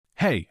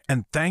Hey,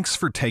 and thanks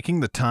for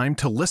taking the time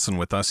to listen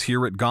with us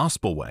here at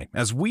Gospel Way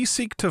as we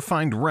seek to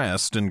find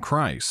rest in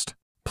Christ.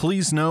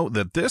 Please know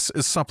that this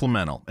is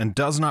supplemental and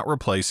does not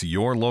replace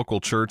your local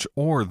church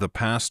or the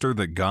pastor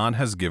that God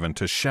has given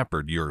to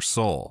shepherd your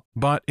soul.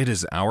 But it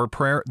is our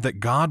prayer that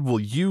God will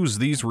use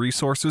these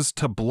resources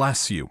to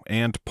bless you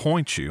and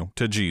point you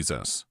to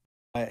Jesus.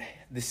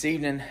 This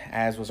evening,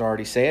 as was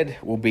already said,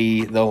 will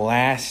be the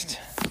last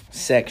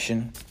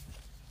section.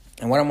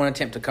 And what I'm going to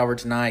attempt to cover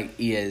tonight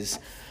is,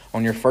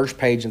 on your first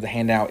page of the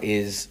handout,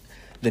 is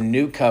the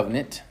new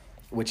covenant,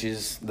 which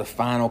is the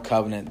final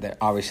covenant that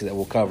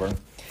we'll cover.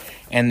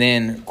 And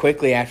then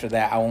quickly after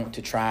that, I want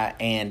to try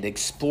and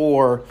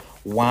explore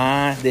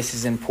why this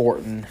is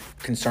important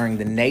concerning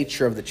the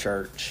nature of the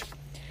church.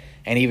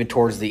 And even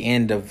towards the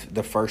end of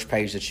the first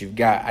page that you've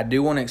got, I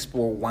do want to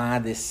explore why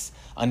this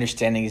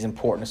understanding is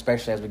important,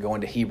 especially as we go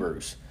into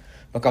Hebrews.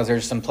 Because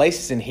there's some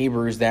places in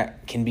Hebrews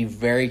that can be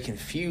very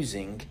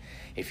confusing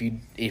if you're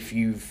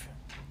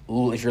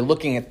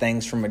looking at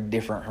things from a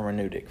different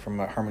hermeneutic, from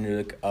a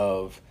hermeneutic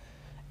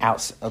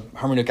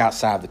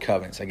outside of the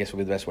covenants, I guess would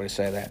be the best way to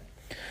say that.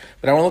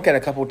 But I want to look at a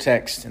couple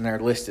texts, and they're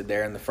listed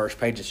there in the first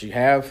pages you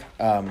have.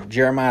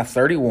 Jeremiah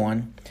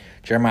 31,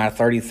 Jeremiah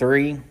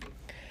 33,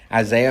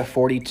 Isaiah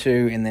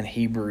 42, and then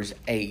Hebrews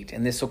 8.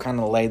 And this will kind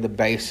of lay the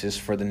basis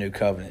for the new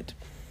covenant.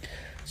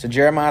 So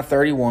Jeremiah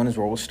 31 is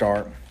where we'll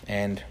start,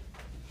 and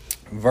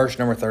verse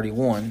number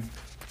 31.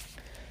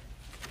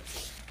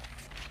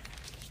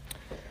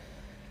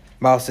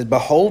 The Bible says,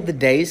 "Behold, the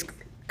days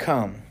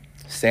come,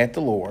 saith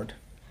the Lord,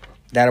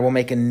 that I will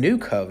make a new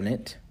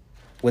covenant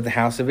with the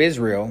house of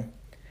Israel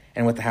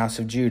and with the house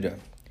of Judah,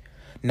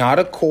 not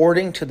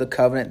according to the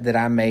covenant that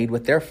I made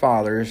with their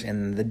fathers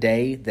in the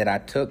day that I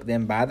took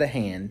them by the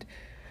hand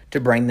to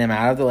bring them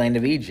out of the land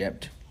of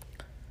Egypt,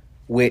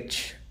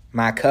 which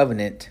my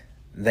covenant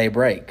they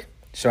break."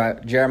 So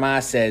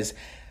Jeremiah says,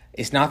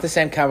 it's not the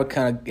same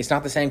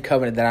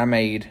covenant that I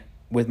made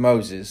with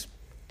Moses.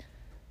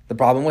 The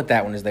problem with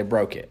that one is they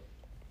broke it.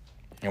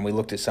 And we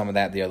looked at some of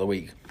that the other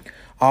week.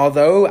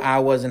 "Although I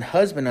was an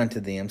husband unto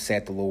them,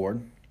 saith the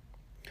Lord,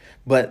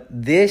 but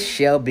this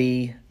shall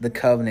be the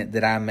covenant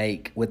that I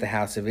make with the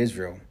house of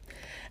Israel.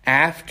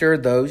 After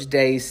those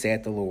days,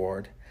 saith the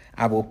Lord,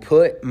 I will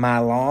put my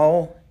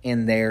law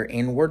in their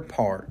inward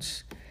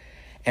parts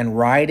and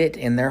write it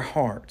in their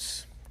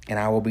hearts. And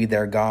I will be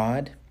their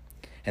God,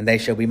 and they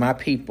shall be my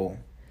people.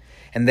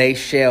 And they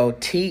shall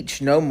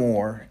teach no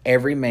more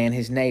every man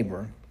his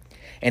neighbor,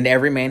 and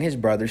every man his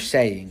brother,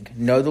 saying,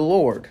 Know the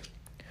Lord,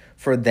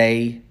 for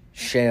they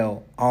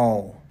shall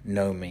all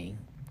know me.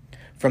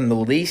 From the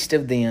least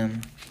of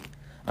them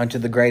unto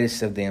the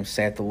greatest of them,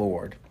 saith the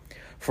Lord.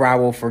 For I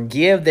will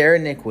forgive their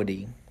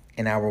iniquity,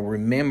 and I will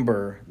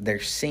remember their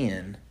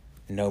sin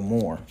no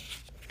more."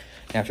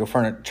 Now, if you'll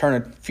turn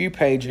a few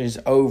pages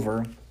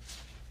over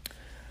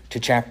to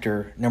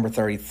chapter number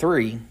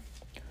 33,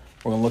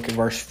 we're going to look at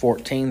verse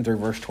 14 through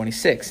verse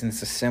 26, and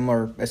it's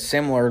a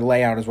similar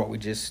layout as what we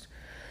just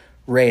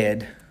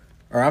read.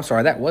 Or I'm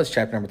sorry, that was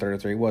chapter number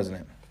 33, wasn't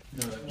it?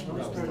 No, that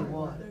was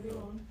 31.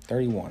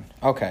 31.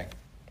 Okay.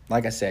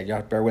 Like I said, y'all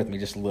have to bear with me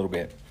just a little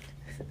bit.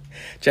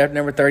 Chapter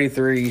number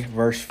 33,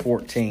 verse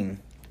 14.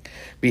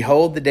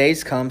 "Behold, the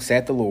days come,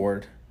 saith the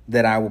Lord,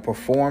 that I will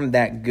perform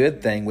that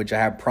good thing which I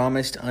have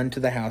promised unto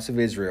the house of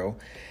Israel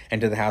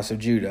and to the house of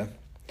Judah.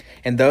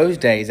 In those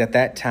days, at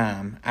that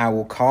time, I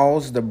will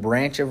cause the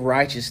branch of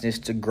righteousness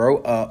to grow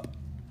up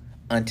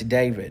unto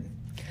David.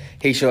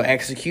 He shall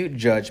execute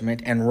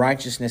judgment and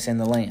righteousness in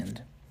the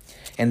land.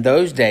 In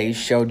those days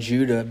shall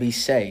Judah be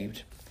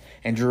saved,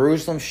 and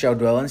Jerusalem shall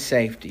dwell in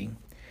safety.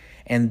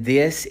 And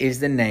this is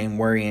the name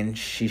wherein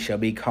she shall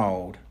be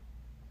called,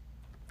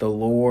 the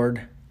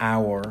Lord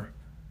our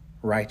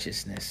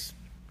righteousness.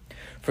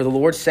 For the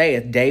Lord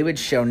saith, David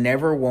shall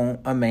never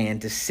want a man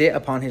to sit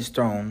upon his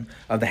throne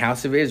of the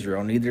house of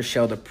Israel, neither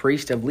shall the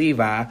priest of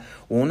Levi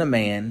want a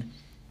man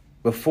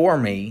before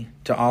me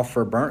to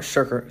offer burnt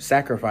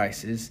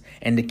sacrifices,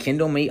 and to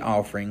kindle meat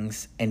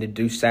offerings, and to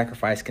do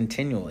sacrifice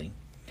continually.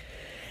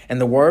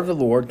 And the word of the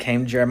Lord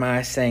came to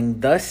Jeremiah, saying,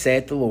 Thus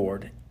saith the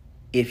Lord,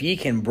 if ye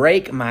can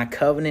break my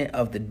covenant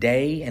of the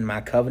day and my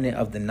covenant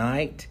of the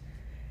night,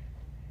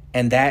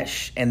 and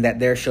that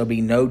there shall be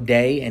no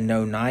day and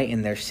no night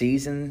in their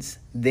seasons,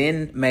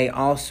 then may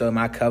also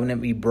my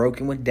covenant be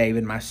broken with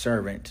David my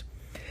servant,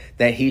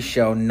 that he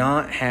shall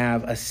not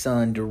have a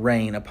son to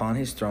reign upon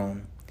his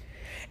throne,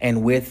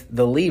 and with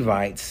the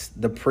Levites,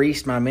 the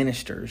priests my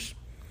ministers.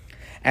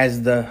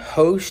 As the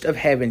host of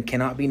heaven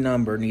cannot be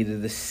numbered, neither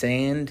the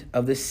sand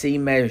of the sea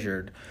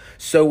measured,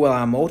 so will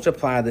I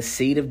multiply the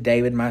seed of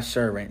David my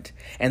servant,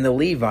 and the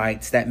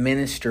Levites that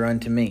minister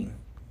unto me.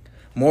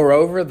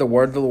 Moreover, the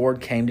word of the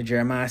Lord came to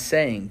Jeremiah,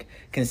 saying,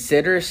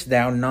 Considerest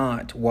thou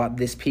not what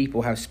this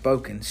people have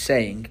spoken,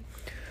 saying,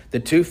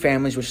 The two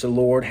families which the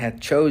Lord hath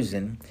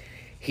chosen,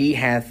 he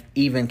hath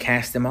even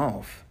cast them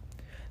off.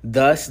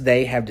 Thus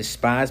they have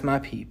despised my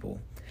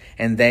people,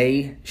 and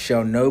they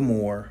shall be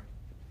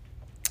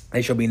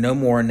no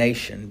more a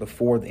nation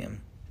before them.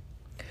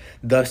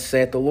 Thus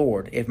saith the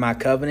Lord, if my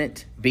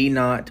covenant be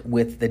not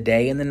with the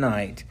day and the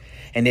night,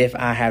 and if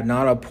I have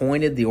not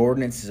appointed the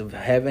ordinances of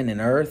heaven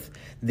and earth,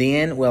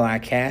 then will I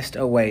cast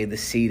away the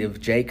seed of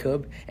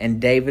Jacob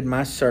and David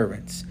my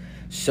servants,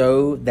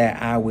 so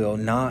that I will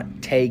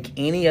not take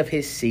any of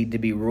his seed to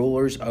be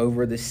rulers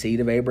over the seed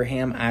of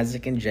Abraham,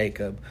 Isaac, and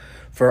Jacob.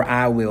 For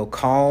I will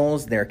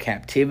cause their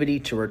captivity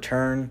to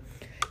return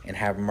and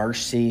have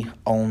mercy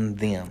on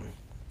them.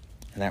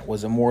 And that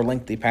was a more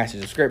lengthy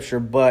passage of Scripture,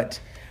 but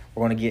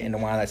we're going to get into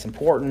why that's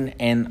important.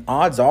 And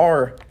odds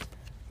are,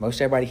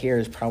 most everybody here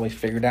has probably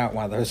figured out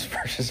why those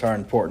verses are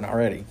important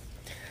already.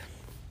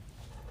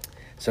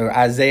 So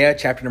Isaiah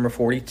chapter number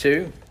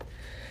 42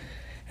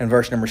 and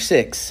verse number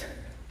 6. The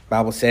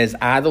Bible says,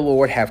 I, the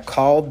Lord, have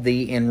called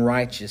thee in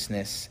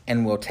righteousness,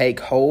 and will take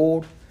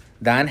hold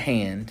thine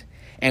hand,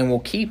 and will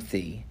keep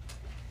thee,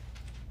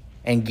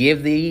 and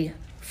give thee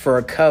for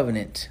a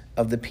covenant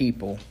of the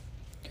people,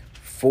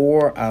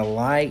 for a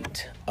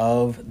light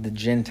of the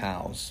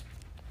Gentiles.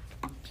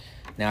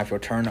 Now, if you'll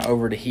turn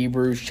over to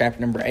Hebrews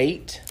chapter number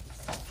 8,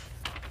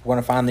 we're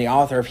going to find the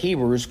author of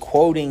Hebrews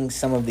quoting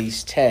some of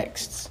these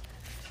texts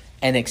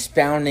and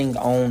expounding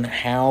on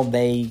how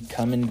they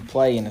come into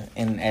play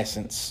in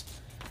essence,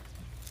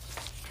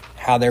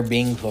 how they're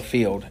being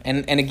fulfilled.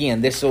 And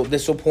again, this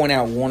will point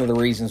out one of the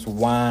reasons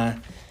why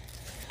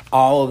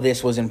all of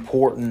this was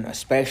important,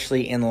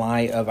 especially in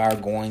light of our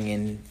going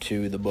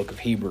into the book of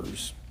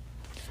Hebrews.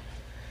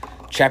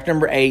 Chapter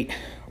number 8,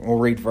 we'll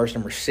read verse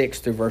number 6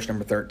 through verse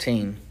number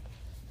 13.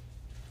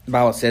 The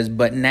Bible says,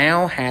 but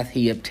now hath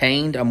he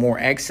obtained a more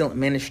excellent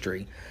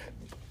ministry,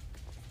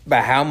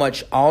 by how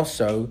much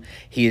also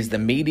he is the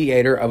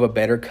mediator of a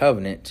better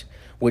covenant,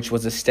 which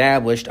was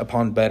established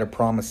upon better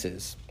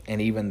promises.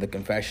 And even the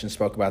confession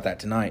spoke about that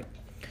tonight.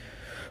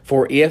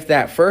 For if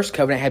that first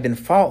covenant had been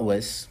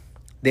faultless,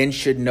 then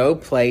should no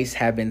place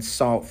have been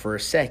sought for a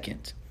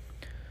second.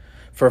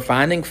 For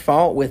finding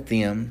fault with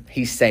them,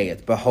 he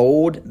saith,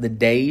 behold, the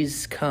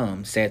days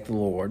come, saith the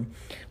Lord,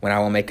 when I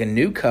will make a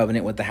new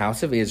covenant with the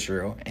house of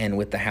Israel and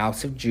with the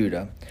house of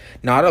Judah,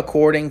 not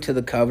according to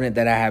the covenant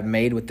that I have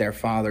made with their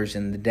fathers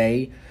in the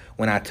day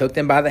when I took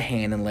them by the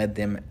hand and led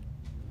them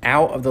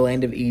out of the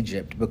land of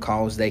Egypt,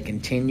 because they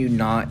continued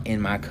not in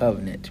my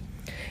covenant,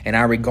 and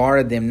I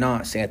regarded them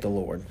not, saith the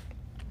Lord.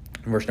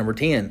 Verse number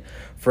 10,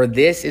 for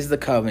this is the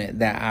covenant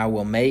that I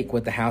will make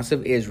with the house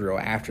of Israel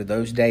after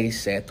those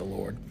days, saith the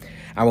Lord.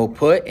 I will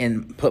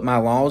put my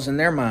laws in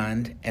their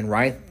mind and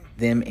write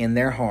them in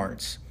their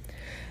hearts.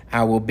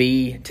 I will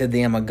be to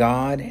them a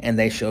God, and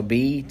they shall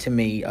be to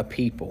me a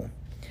people.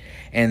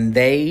 And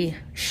they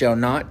shall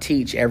not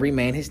teach every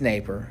man his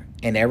neighbor,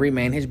 and every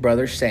man his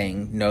brother,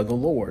 saying, know the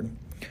Lord.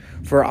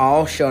 For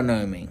all shall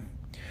know me,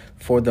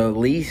 from the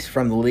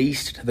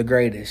least to the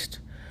greatest.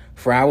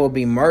 For I will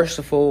be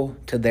merciful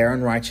to their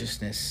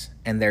unrighteousness,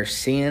 and their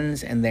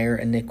sins and their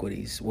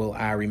iniquities will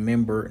I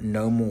remember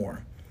no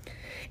more.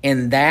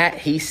 In that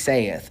he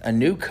saith, a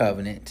new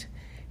covenant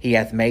he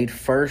hath made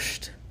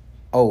first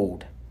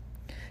old.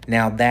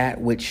 Now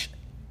that which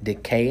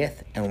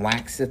decayeth and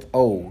waxeth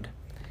old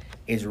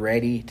is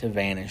ready to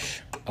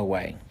vanish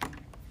away.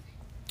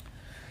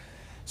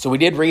 So we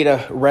did read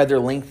a rather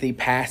lengthy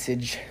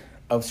passage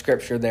of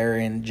Scripture there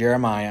in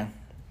Jeremiah.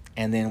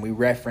 And then we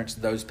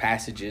referenced those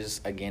passages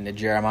again to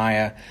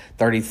Jeremiah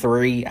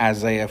 33,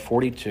 Isaiah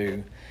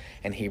 42,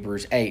 and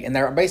Hebrews 8. And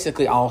they're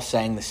basically all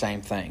saying the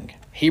same thing.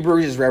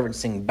 Hebrews is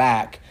referencing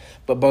back,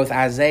 but both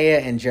Isaiah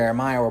and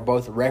Jeremiah were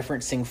both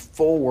referencing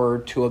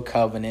forward to a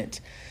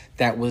covenant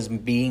that was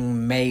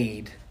being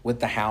made with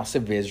the house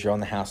of Israel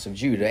and the house of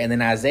Judah. And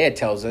then Isaiah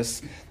tells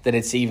us that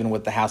it's even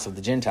with the house of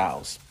the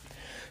Gentiles.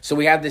 So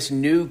we have this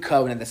new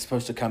covenant that's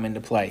supposed to come into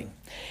play.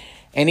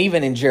 And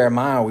even in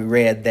Jeremiah, we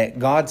read that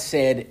God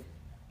said,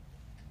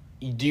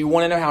 do you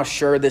want to know how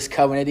sure this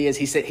covenant is?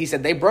 He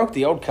said they broke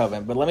the old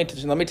covenant, but let me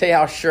tell you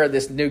how sure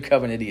this new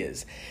covenant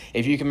is.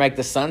 If you can make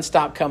the sun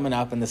stop coming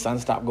up and the sun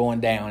stop going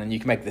down, and you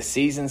can make the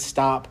seasons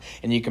stop,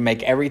 and you can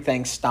make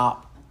everything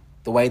stop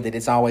the way that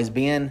it's always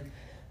been,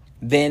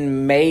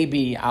 then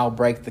maybe I'll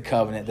break the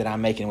covenant that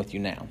I'm making with you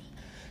now.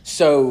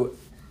 So,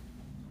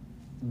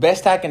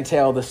 best I can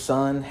tell, the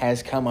sun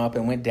has come up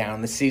and went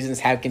down. The seasons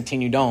have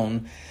continued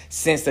on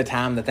since the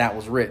time that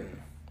was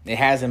written. It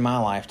has in my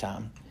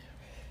lifetime.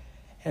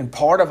 And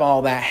part of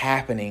all that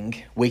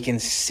happening, we can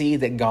see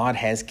that God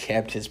has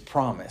kept his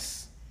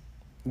promise.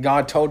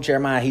 God told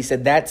Jeremiah, he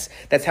said, that's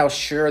how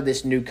sure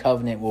this new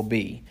covenant will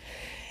be.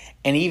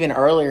 And even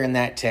earlier in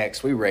that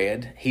text we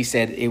read, he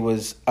said it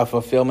was a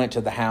fulfillment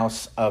to the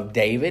house of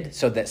David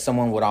so that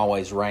someone would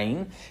always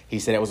reign. He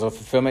said it was a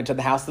fulfillment to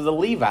the house of the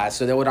Levites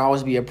so there would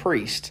always be a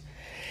priest.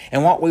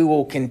 And what we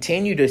will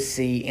continue to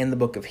see in the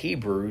book of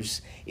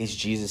Hebrews is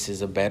Jesus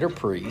is a better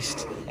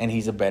priest and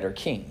he's a better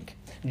king.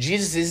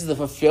 Jesus is the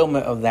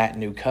fulfillment of that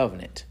new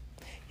covenant.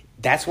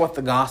 That's what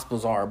the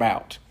Gospels are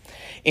about.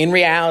 In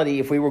reality,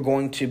 if we were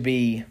going to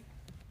be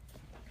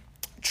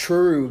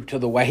true to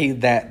the way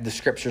that the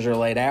scriptures are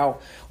laid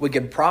out, we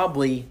could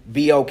probably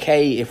be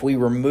okay if we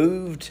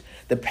removed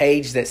the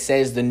page that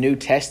says the New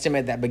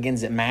Testament that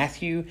begins at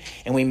Matthew,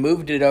 and we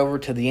moved it over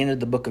to the end of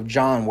the book of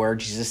John where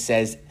Jesus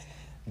says,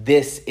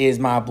 "This is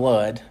my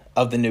blood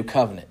of the new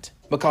covenant,"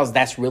 because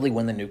that's really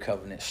when the new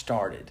covenant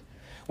started.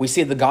 We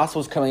see the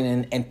Gospels coming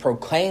in and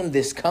proclaim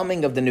this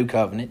coming of the new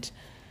covenant.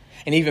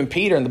 And even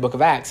Peter in the book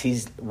of Acts,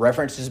 he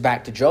references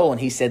back to Joel,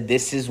 and he said,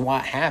 this is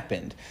what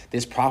happened.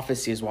 This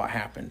prophecy is what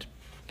happened.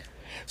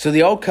 So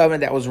the old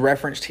covenant that was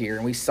referenced here,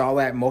 and we saw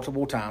that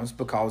multiple times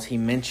because he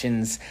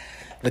mentions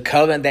the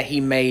covenant that he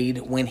made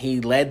when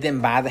he led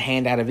them by the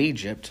hand out of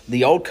Egypt.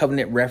 The old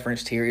covenant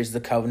referenced here is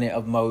the covenant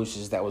of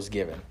Moses that was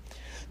given.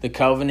 The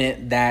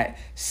covenant that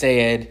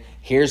said,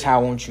 here's how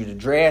I want you to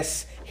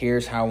dress.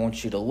 Here's how I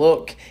want you to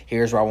look.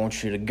 Here's where I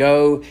want you to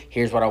go.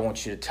 Here's what I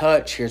want you to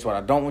touch. Here's what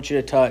I don't want you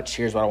to touch.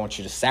 Here's what I want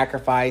you to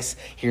sacrifice.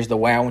 Here's the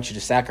way I want you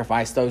to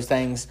sacrifice those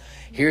things.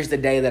 Here's the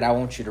day that I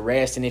want you to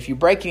rest. And if you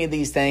break any of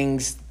these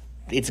things,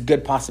 it's a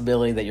good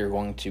possibility that you're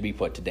going to be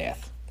put to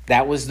death.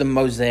 That was the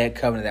Mosaic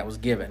covenant that was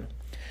given.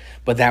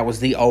 But that was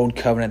the old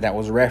covenant that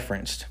was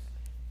referenced.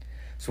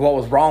 So what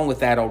was wrong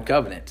with that old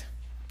covenant?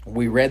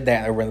 We read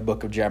that over in the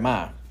book of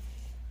Jeremiah.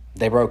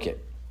 They broke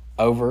it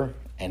over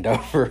and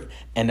over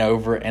and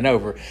over and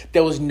over.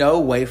 There was no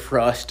way for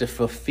us to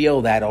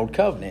fulfill that old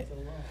covenant.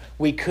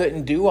 We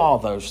couldn't do all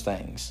those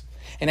things.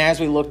 And as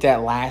we looked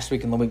at last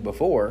week and the week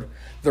before,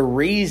 the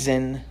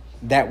reason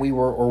that we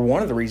were, or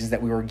one of the reasons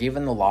that we were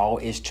given the law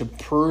is to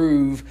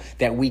prove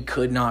that we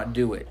could not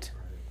do it.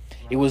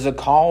 It was a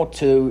call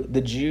to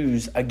the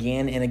Jews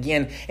again and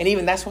again. And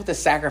even that's what the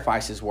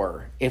sacrifices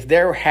were. If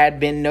there had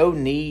been no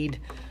need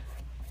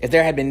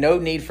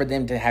for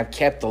them to have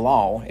kept the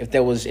law, if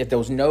there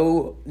was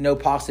no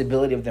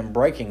possibility of them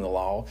breaking the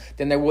law,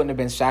 then there wouldn't have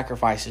been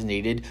sacrifices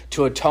needed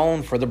to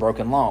atone for the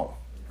broken law.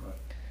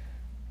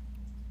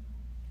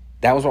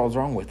 That was what was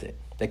wrong with it.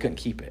 They couldn't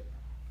keep it.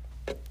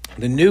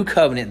 The new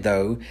covenant,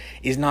 though,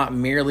 is not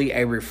merely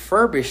a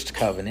refurbished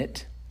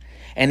covenant,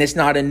 and it's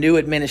not a new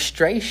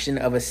administration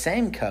of a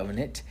same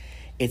covenant.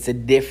 It's a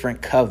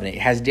different covenant.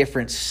 It has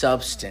different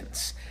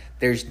substance.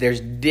 There's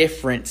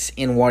difference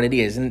in what it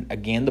is. And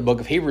again, the book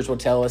of Hebrews will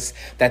tell us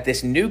that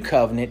this new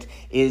covenant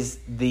is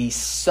the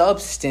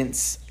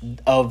substance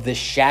of the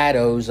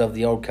shadows of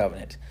the old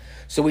covenant.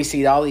 So we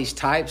see all these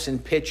types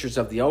and pictures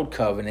of the old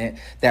covenant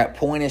that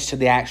point us to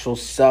the actual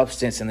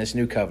substance in this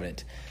new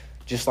covenant.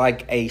 Just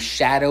like a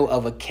shadow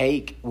of a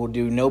cake will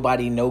do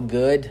nobody no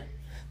good,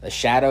 the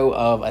shadow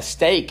of a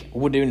steak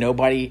will do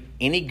nobody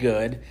any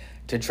good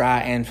to try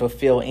and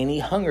fulfill any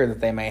hunger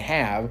that they may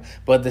have.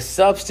 But the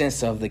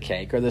substance of the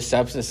cake or the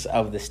substance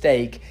of the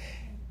steak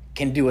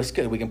can do us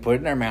good. We can put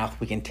it in our mouth.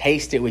 We can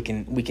taste it. We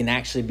can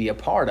actually be a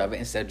part of it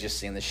instead of just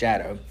seeing the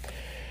shadow.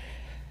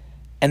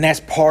 And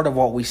that's part of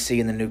what we see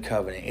in the new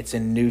covenant. It's a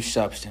new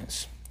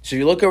substance. So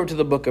you look over to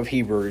the book of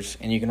Hebrews,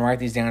 and you can write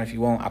these down if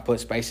you want. I put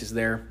spaces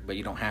there, but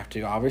you don't have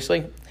to,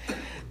 obviously.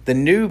 The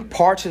new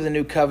parts of the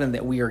new covenant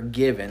that we are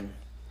given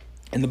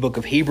in the book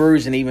of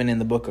Hebrews and even in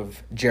the book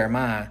of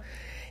Jeremiah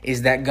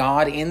is that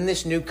God in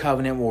this new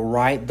covenant will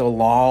write the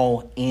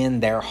law in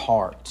their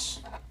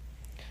hearts.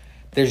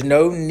 There's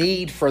no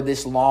need for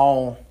this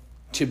law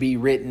to be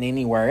written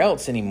anywhere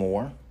else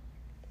anymore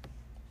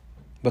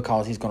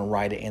because he's going to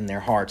write it in their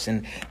hearts.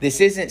 And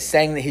this isn't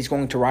saying that he's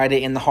going to write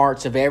it in the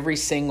hearts of every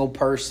single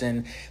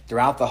person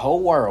throughout the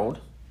whole world.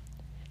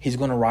 He's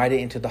going to write it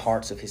into the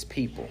hearts of his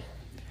people.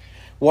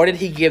 What did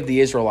he give the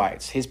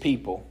Israelites, his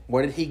people?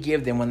 What did he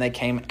give them when they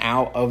came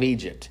out of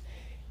Egypt?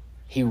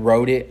 He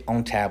wrote it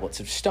on tablets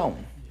of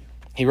stone.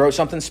 He wrote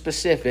something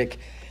specific,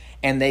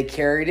 and they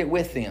carried it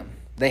with them.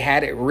 They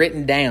had it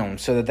written down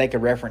so that they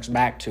could reference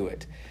back to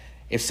it.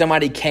 If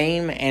somebody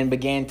came and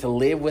began to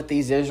live with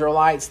these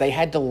Israelites, they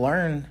had to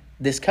learn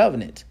this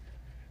covenant.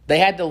 They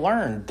had to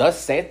learn, thus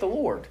saith the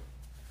Lord.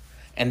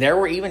 And there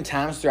were even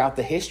times throughout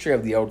the history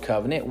of the Old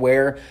Covenant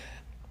where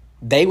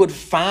they would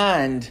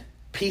find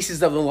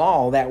pieces of the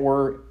law that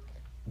were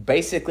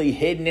basically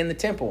hidden in the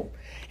temple.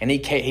 And the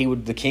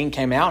king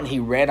came out and he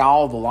read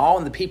all the law,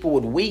 and the people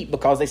would weep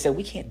because they said,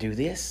 we can't do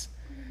this.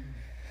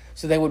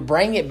 So they would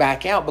bring it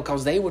back out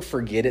because they would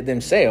forget it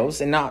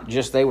themselves. And not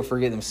just they would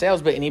forget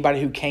themselves, but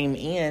anybody who came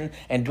in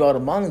and dwelt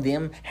among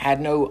them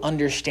had no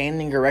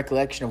understanding or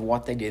recollection of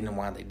what they did and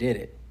why they did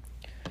it.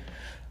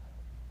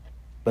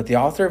 But the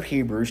author of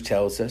Hebrews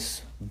tells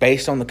us,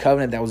 based on the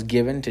covenant that was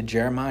given to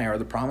Jeremiah, or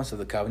the promise of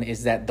the covenant,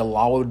 is that the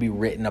law would be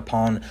written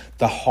upon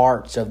the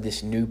hearts of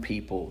this new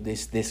people,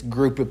 this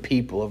group of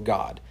people of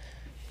God.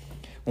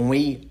 When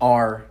we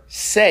are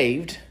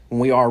saved, when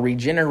we are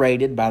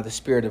regenerated by the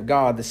Spirit of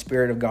God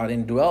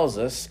indwells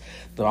us.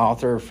 The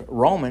author of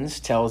Romans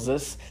tells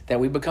us that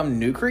we become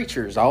new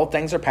creatures. All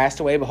things are passed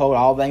away. Behold,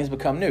 all things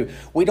become new.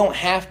 We don't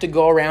have to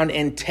go around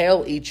and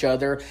tell each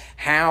other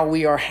how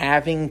we are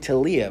having to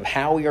live,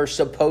 how we are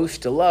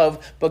supposed to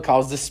love,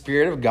 because the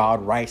Spirit of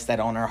God writes that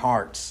on our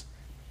hearts.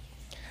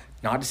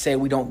 Not to say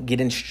we don't get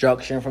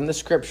instruction from the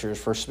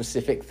scriptures for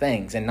specific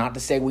things, and not to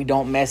say we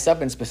don't mess up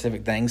in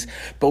specific things,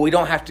 but we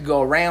don't have to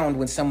go around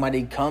when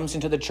somebody comes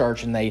into the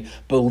church and they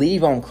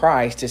believe on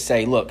Christ to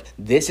say, look,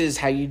 this is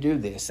how you do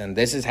this, and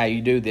this is how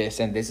you do this,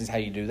 and this is how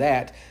you do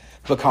that,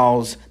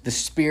 because the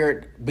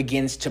Spirit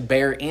begins to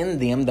bear in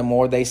them the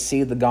more they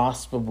see the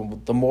gospel,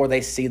 the more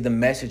they see the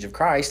message of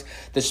Christ.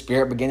 The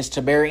Spirit begins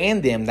to bear in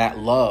them that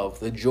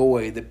love, the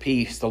joy, the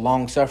peace, the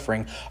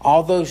long-suffering,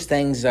 all those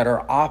things that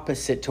are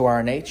opposite to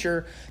our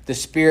nature. The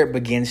Spirit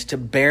begins to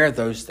bear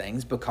those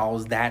things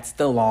because that's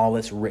the law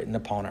that's written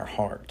upon our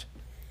heart.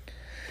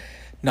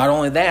 Not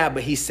only that,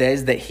 but he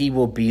says that he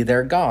will be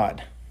their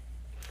God.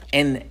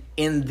 And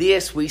in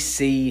this, we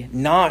see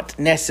not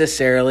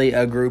necessarily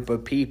a group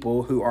of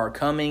people who are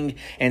coming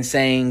and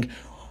saying,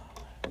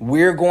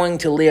 we're going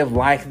to live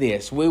like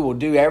this. We will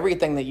do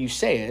everything that you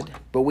said,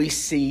 but we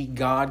see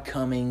God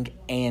coming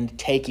and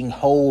taking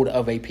hold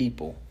of a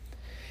people.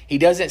 He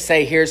doesn't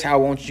say, here's how I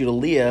want you to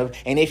live,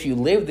 and if you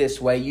live this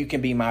way, you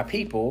can be my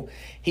people.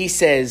 He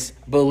says,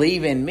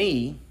 believe in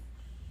me,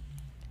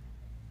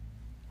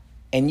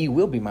 and you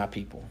will be my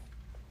people.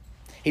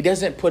 He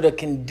doesn't put a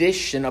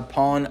condition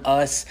upon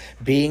us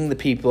being the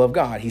people of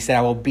God. He said,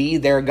 I will be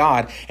their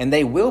God, and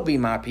they will be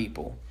my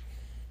people.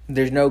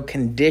 There's no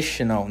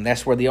condition on.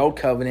 That's where the old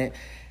covenant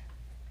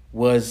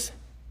was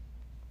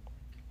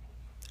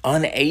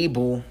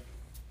unable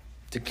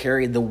to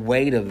carry the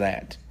weight of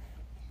that.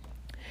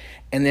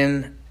 And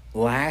then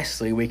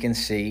lastly, we can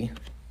see,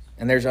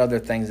 and there's other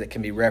things that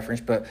can be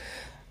referenced, but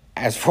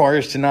as far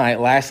as tonight,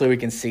 lastly, we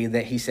can see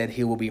that he said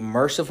he will be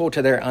merciful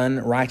to their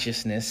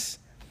unrighteousness,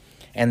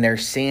 and their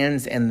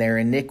sins and their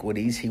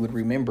iniquities he would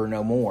remember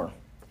no more.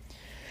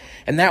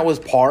 And that was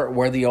part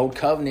where the old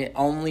covenant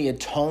only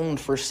atoned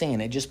for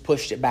sin. It just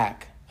pushed it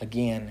back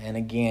again and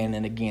again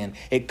and again.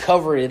 It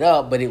covered it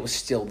up, but it was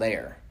still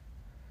there.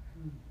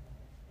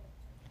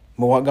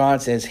 But what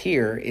God says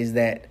here is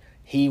that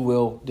he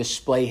will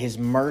display his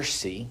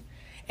mercy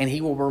and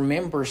he will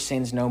remember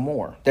sins no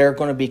more. They're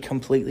going to be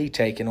completely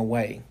taken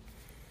away.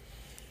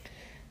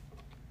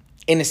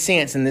 In a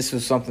sense, and this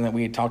was something that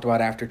we had talked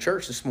about after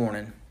church this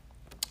morning,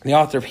 the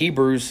author of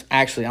Hebrews,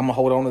 actually, I'm going to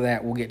hold on to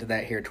that. We'll get to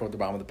that here toward the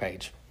bottom of the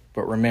page.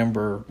 But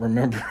remember,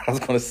 I was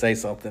going to say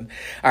something.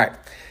 All right.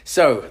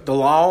 So the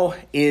law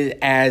is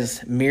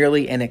as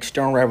merely an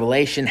external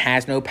revelation,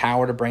 has no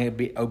power to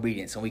bring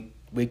obedience. And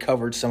we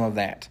covered some of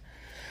that.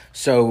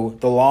 So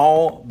the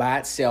law by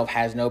itself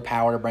has no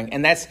power to bring,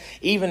 and that's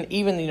even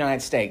in the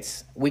United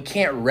States. We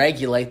can't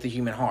regulate the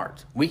human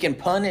heart. We can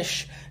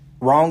punish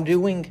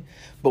wrongdoing,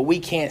 but we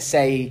can't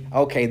say,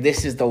 okay,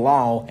 this is the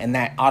law, and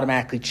that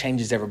automatically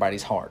changes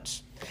everybody's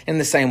hearts. In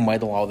the same way,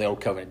 the law of the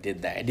Old Covenant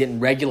did that. It didn't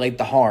regulate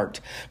the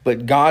heart,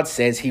 but God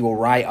says he will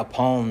write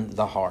upon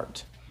the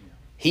heart.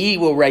 He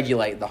will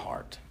regulate the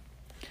heart.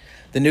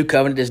 The New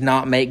Covenant does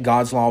not make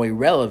God's law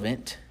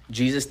irrelevant.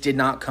 Jesus did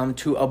not come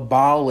to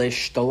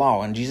abolish the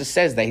law. And Jesus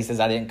says that. He says,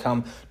 I didn't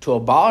come to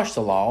abolish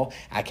the law.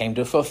 I came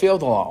to fulfill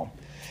the law.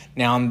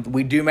 Now,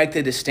 we do make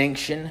the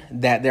distinction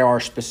that there are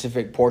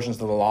specific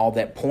portions of the law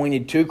that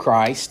pointed to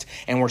Christ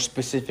and were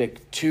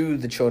specific to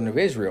the children of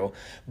Israel.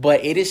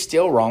 But it is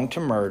still wrong to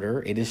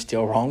murder. It is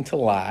still wrong to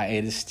lie.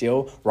 It is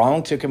still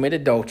wrong to commit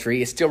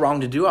adultery. It's still wrong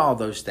to do all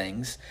those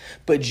things.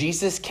 But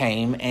Jesus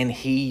came and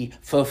he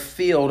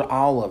fulfilled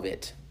all of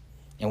it.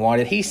 And what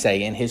did he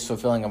say? In his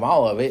fulfilling of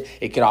all of it,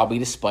 it could all be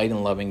displayed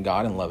in loving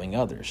God and loving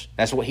others.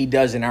 That's what he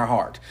does in our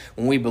heart.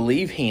 When we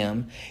believe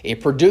him,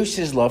 it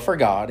produces love for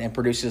God and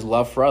produces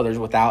love for others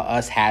without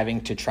us having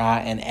to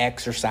try and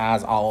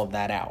exercise all of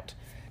that out,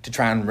 to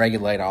try and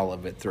regulate all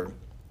of it through.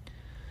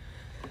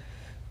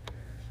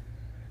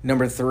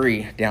 Number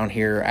 3 down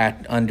here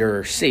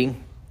under C.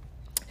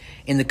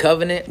 In the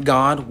covenant,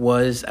 God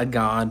was a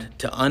God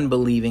to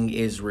unbelieving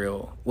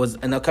Israel.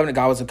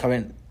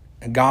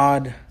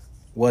 God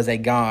was a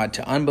God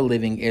to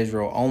unbelieving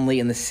Israel only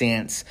in the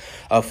sense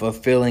of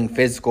fulfilling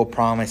physical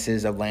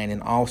promises of land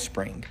and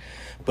offspring.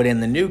 But in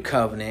the new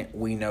covenant,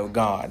 we know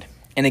God.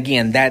 And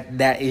again,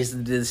 that is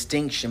the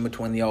distinction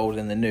between the old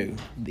and the new.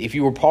 If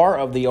you were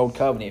part of the old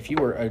covenant, if you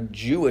were a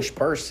Jewish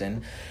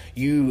person,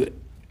 you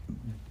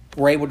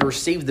were able to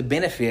receive the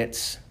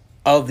benefits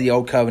of the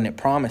old covenant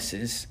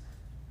promises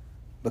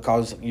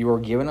because you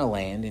were given a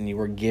land and you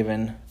were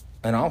given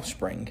an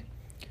offspring.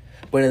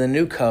 But in the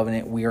new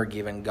covenant, we are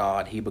given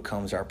God. He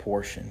becomes our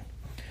portion.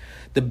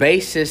 The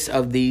basis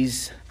of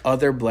these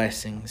other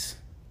blessings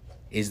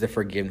is the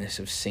forgiveness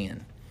of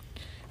sin.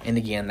 And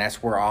again,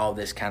 that's where all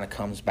this kind of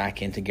comes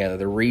back in together.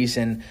 The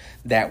reason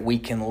that we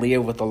can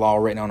live with the law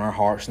written on our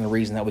hearts and the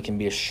reason that we can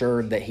be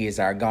assured that he is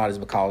our God is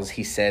because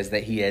he says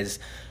that he has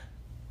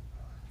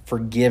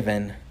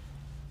forgiven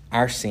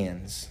our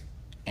sins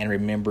and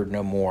remembered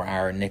no more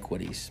our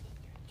iniquities.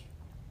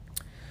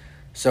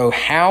 So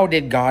how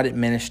did God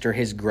administer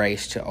his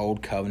grace to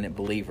old covenant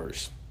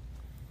believers?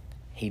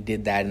 He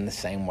did that in the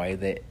same way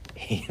that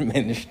he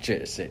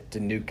administers it to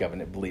new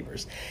covenant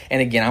believers.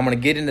 And again, I'm going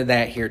to get into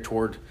that here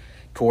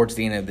towards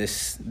the end of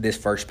this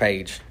first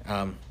page.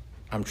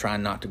 I'm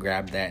trying not to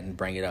grab that and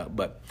bring it up.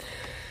 But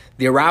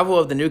The arrival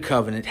of the new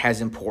covenant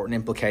has important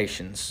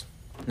implications.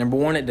 Number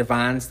one, it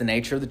defines the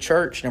nature of the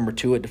church. Number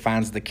two, it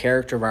defines the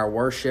character of our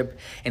worship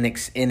and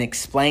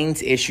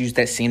explains issues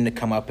that seem to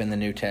come up in the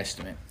New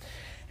Testament.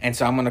 And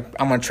so I'm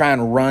gonna try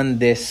and run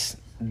this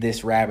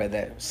rabbit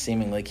that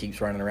seemingly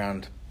keeps running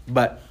around.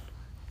 But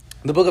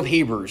the book of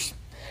Hebrews,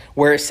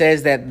 where it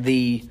says that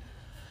the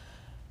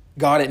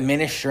God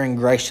administering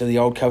grace to the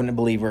old covenant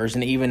believers,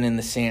 and even in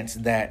the sense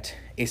that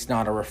it's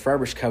not a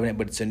refurbished covenant,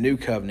 but it's a new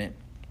covenant.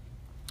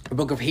 The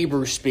book of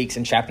Hebrews speaks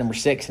in chapter number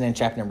 6 and in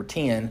chapter number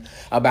 10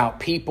 about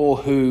people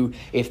who,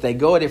 if they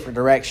go a different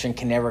direction,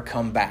 can never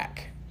come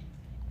back.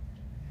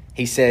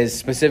 He says,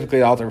 specifically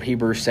the author of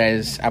Hebrews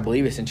says, I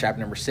believe it's in chapter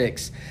number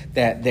 6,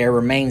 that there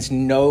remains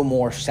no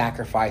more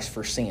sacrifice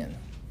for sin.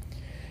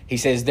 He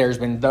says there's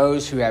been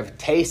those who have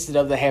tasted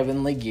of the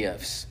heavenly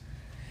gifts,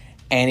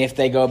 and if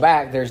they go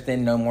back, there's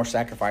then no more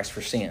sacrifice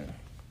for sin.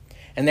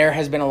 And there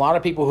has been a lot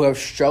of people who have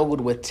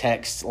struggled with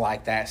texts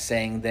like that,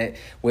 saying that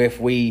if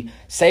we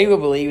say we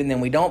believe and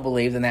then we don't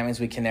believe, then that means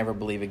we can never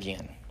believe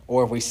again.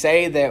 Or if we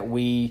say that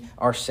we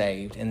are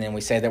saved and then we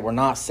say that we're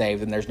not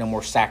saved, then there's no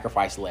more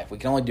sacrifice left. We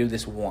can only do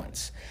this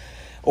once.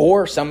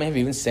 Or some have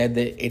even said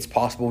that it's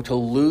possible to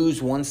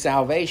lose one's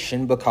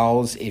salvation,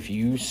 because if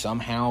you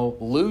somehow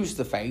lose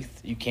the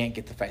faith, you can't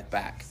get the faith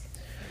back.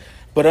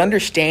 But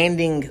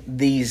understanding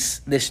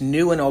this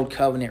new and old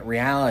covenant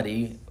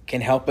reality can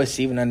help us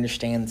even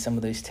understand some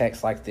of these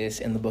texts like this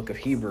in the book of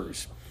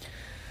Hebrews.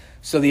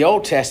 So the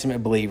Old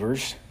Testament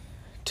believers,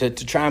 to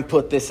try and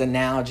put this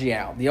analogy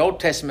out, the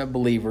Old Testament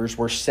believers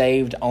were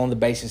saved on the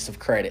basis of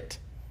credit,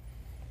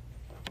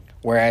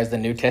 whereas the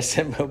New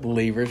Testament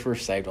believers were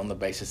saved on the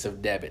basis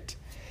of debit.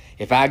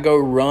 If I go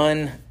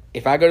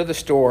to the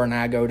store and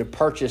I go to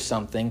purchase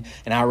something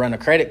and I run a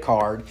credit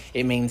card,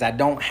 it means I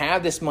don't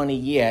have this money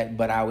yet,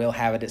 but I will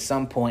have it at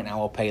some point and I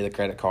will pay the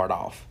credit card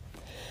off.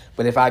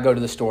 But if I go to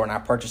the store and I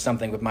purchase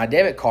something with my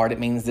debit card, it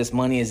means this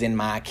money is in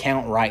my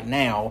account right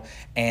now,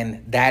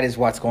 and that is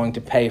what's going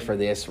to pay for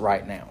this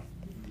right now.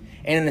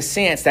 And in a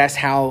sense, that's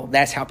how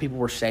people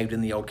were saved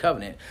in the Old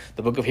Covenant.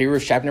 The book of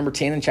Hebrews, chapter number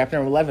 10 and chapter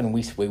number 11,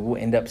 we will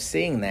end up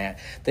seeing that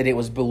it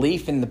was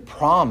belief in the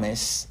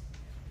promise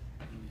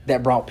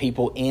that brought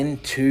people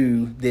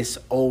into this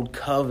Old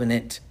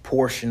Covenant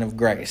portion of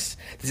grace.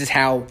 This is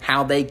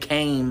how they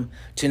came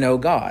to know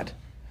God,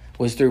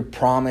 was through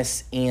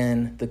promise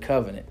in the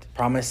covenant,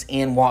 promise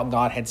in what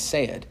God had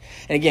said.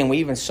 And again, we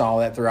even saw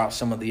that throughout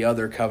some of the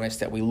other covenants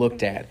that we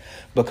looked at,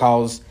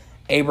 because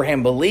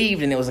Abraham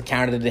believed and it was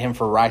accounted to him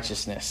for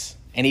righteousness.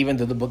 And even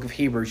through the book of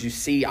Hebrews, you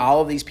see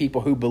all of these people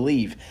who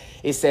believe.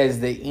 It says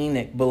that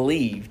Enoch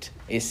believed.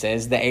 It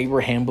says that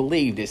Abraham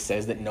believed. It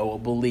says that Noah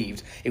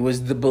believed. It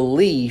was the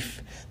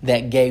belief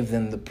that gave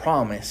them the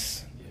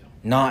promise,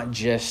 not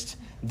just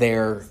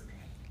their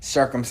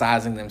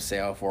circumcising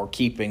themselves or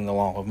keeping the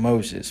law of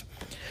Moses.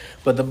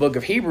 But the book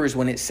of Hebrews,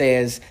 when it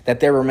says that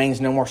there remains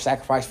no more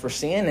sacrifice for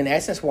sin, in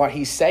essence what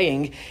he's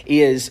saying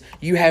is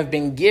you have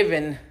been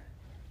given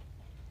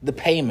the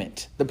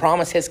payment. The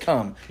promise has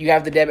come. You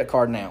have the debit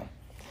card now.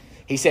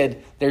 He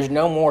said there's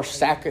no more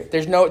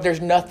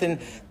there's nothing.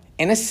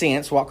 In a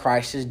sense, what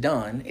Christ has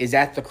done is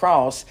at the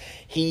cross,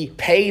 he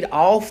paid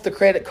off the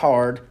credit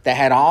card that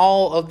had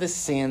all of the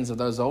sins of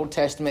those Old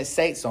Testament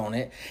saints on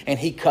it, and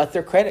he cut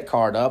their credit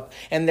card up,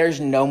 and there's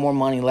no more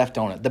money left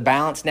on it. The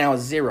balance now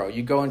is zero.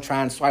 You go and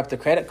try and swipe the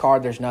credit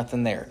card, there's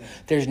nothing there.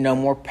 There's no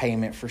more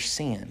payment for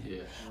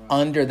sin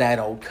under that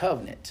old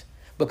covenant,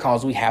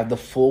 because we have the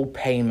full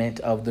payment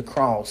of the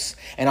cross.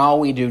 And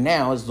all we do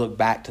now is look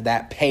back to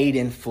that paid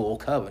in full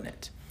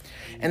covenant.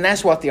 And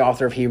that's what the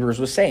author of Hebrews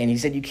was saying. He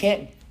said you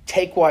can't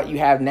take what you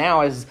have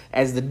now as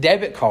the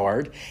debit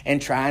card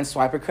and try and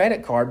swipe a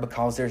credit card,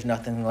 because there's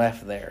nothing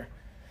left there.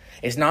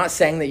 It's not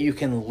saying that you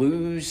can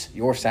lose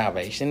your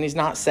salvation. He's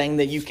not saying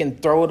that you can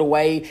throw it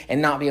away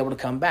and not be able to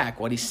come back.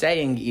 What he's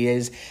saying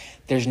is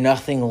there's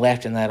nothing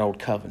left in that old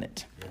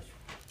covenant.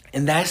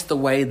 And that's the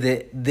way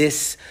that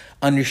this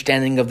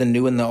understanding of the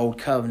new and the old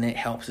covenant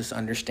helps us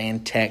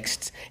understand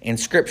texts in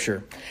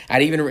Scripture.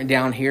 I'd even written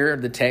down here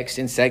the text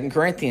in 2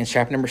 Corinthians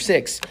chapter number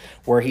 6,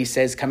 where he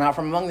says, "Come out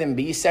from among them,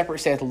 be ye separate,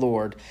 saith the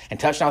Lord, and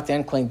touch not the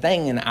unclean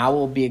thing, and I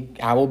will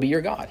be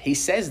your God." He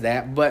says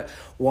that, but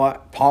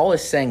what Paul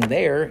is saying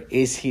there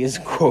is he is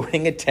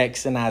quoting a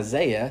text in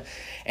Isaiah,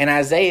 and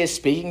Isaiah is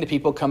speaking to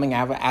people coming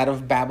out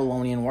of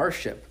Babylonian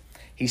worship.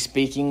 He's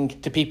speaking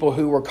to people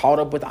who were caught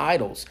up with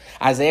idols.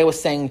 Isaiah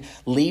was saying,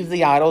 leave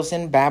the idols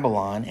in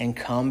Babylon and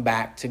come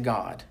back to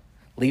God.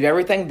 Leave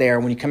everything there.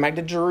 When you come back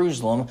to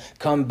Jerusalem,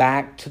 come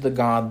back to the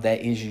God that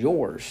is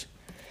yours.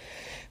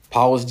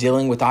 Paul was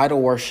dealing with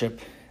idol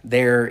worship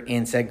there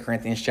in 2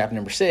 Corinthians chapter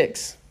number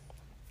 6.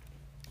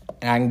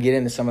 And I can get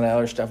into some of that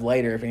other stuff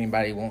later if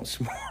anybody wants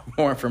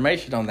more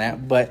information on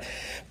that. But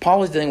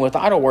Paul is dealing with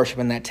idol worship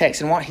in that text.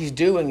 And what he's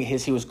doing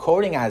is he was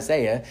quoting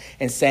Isaiah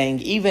and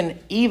saying, even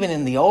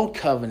in the old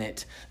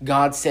covenant,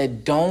 God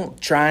said, don't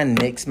try and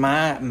mix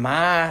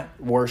my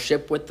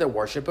worship with the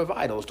worship of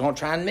idols. Don't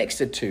try and mix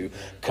the two.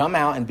 Come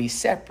out and be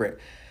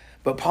separate.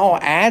 But Paul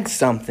adds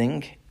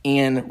something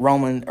in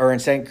in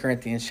 2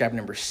 Corinthians chapter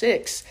number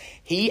 6,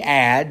 he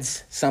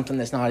adds something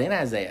that's not in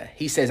Isaiah.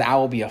 He says, I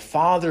will be a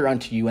father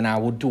unto you and I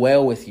will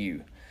dwell with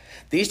you.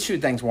 These two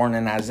things weren't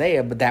in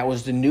Isaiah, but that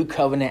was the new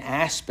covenant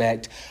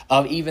aspect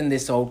of even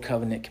this old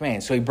covenant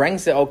command. So he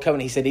brings the old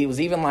covenant. He said it was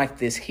even like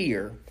this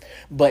here.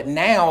 But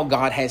now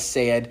God has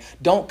said,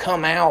 don't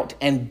come out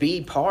and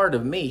be part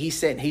of me. He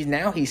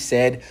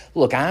said,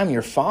 look, I'm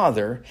your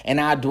father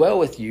and I dwell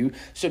with you.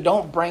 So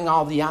don't bring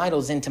all the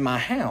idols into my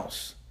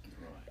house.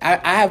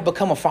 I have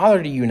become a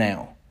father to you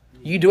now.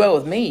 You dwell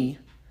with me.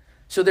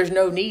 So there's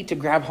no need to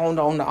grab hold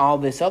on to all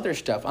this other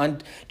stuff.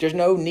 There's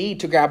no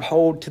need to grab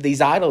hold to these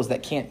idols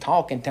that can't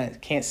talk and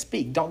can't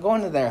speak. Don't go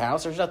into their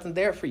house. There's nothing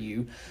there for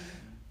you.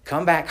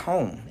 Come back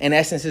home. In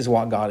essence, is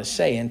what God is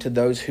saying to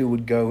those who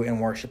would go and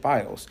worship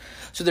idols.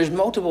 So there's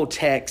multiple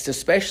texts,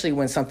 especially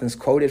when something's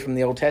quoted from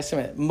the Old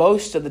Testament.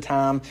 Most of the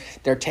time,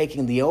 they're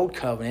taking the Old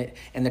Covenant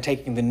and they're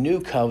taking the New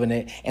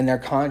Covenant and they're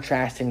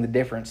contrasting the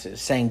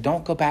differences, saying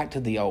don't go back to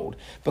the Old,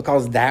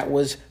 because that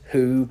was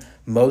who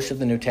most of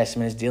the New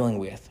Testament is dealing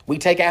with. We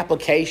take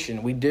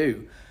application, we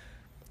do.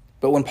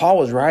 But when Paul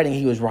was writing,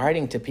 he was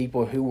writing to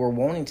people who were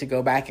wanting to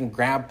go back and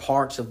grab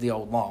parts of the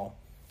old law.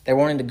 They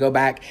wanted to go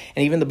back,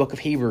 and even the book of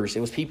Hebrews,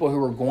 it was people who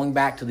were going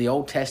back to the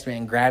Old Testament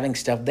and grabbing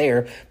stuff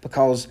there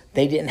because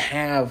they didn't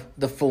have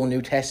the full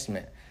New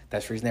Testament.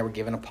 That's the reason they were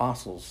given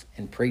apostles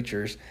and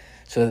preachers,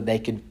 so that they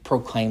could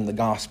proclaim the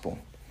gospel.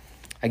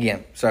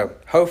 Again, so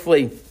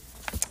hopefully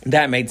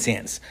that made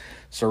sense.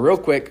 So real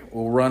quick,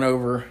 we'll run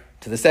over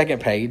to the second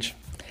page,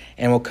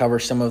 and we'll cover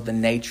some of the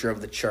nature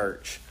of the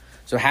church.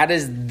 So how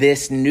does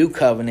this new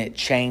covenant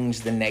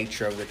change the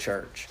nature of the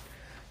church?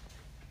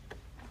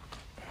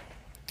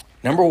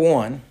 Number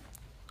one,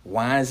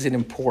 why is it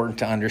important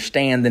to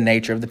understand the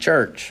nature of the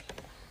church?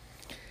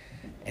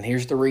 And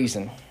here's the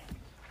reason.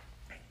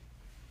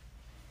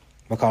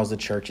 Because the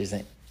church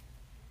isn't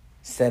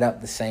set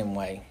up the same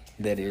way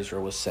that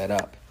Israel was set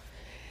up.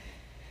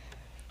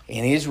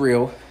 In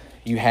Israel,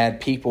 you had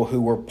people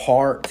who were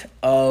part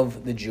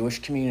of the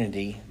Jewish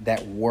community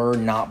that were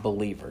not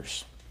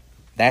believers.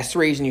 That's the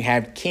reason you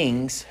had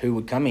kings who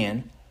would come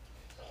in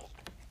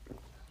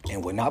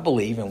and would not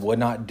believe and would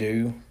not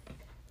do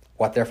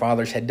what their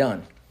fathers had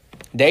done.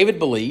 David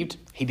believed,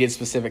 he did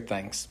specific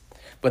things.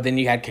 But then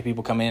you had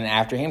people come in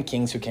after him,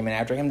 kings who came in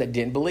after him that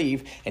didn't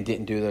believe and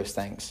didn't do those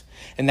things.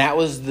 And that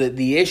was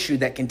the issue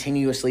that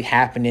continuously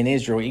happened in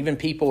Israel. Even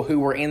people who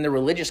were in the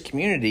religious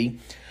community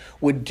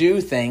would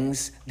do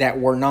things that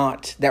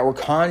were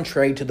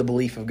contrary to the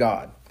belief of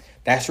God.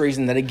 That's the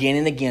reason that again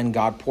and again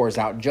God pours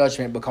out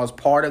judgment, because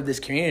part of this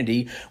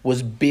community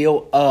was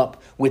built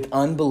up with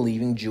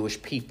unbelieving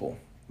Jewish people,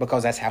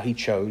 because that's how he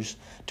chose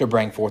to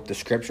bring forth the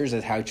scriptures.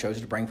 That's how he chose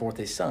to bring forth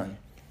his son.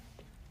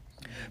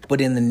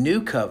 But in the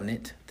new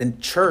covenant, the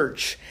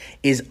church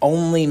is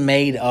only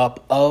made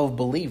up of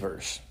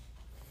believers.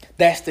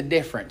 That's the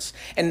difference.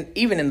 And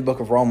even in the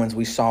book of Romans,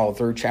 we saw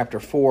through chapter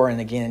 4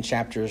 and again in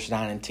chapters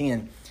 9 and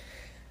 10,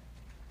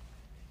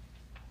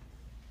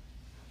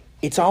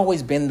 it's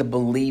always been the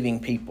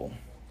believing people.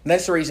 And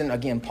that's the reason,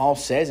 again, Paul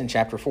says in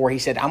chapter 4, he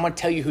said, I'm going to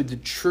tell you who the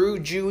true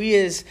Jew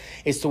is.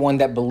 It's the one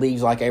that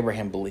believes like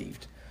Abraham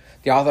believed.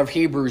 The author of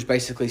Hebrews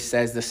basically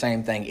says the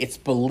same thing. It's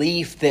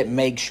belief that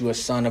makes you a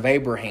son of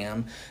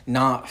Abraham,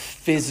 not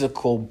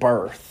physical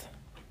birth.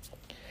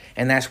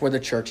 And that's where the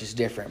church is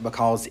different,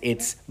 because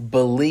it's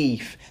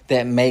belief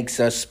that makes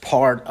us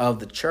part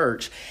of the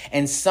church.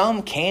 And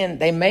some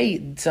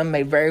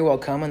may very well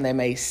come and they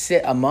may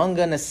sit among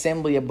an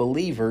assembly of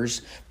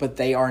believers, but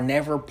they are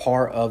never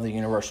part of the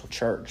universal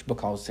church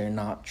because they're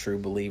not true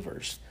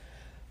believers.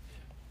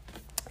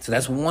 So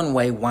that's one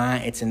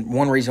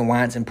reason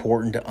why it's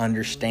important to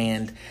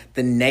understand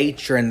the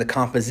nature and the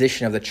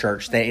composition of the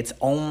church, that it's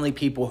only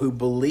people who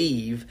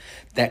believe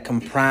that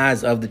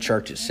comprise of the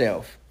church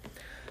itself.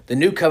 The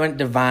new covenant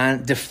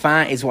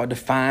is what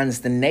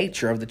defines the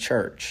nature of the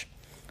church.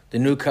 The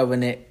new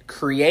covenant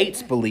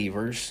creates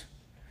believers,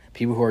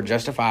 people who are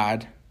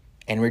justified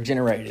and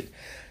regenerated.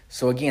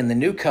 So again, the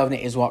new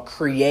covenant is what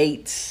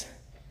creates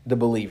the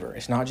believer.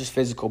 It's not just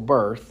physical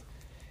birth,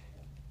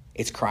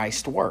 it's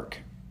Christ's work,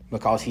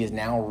 because he has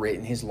now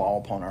written his law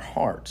upon our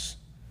hearts.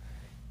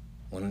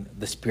 When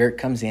the Spirit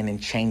comes in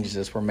and changes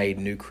us, we're made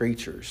new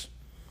creatures.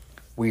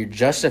 We're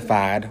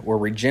justified, we're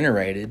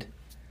regenerated,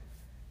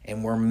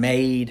 and we're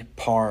made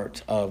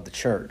part of the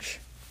church.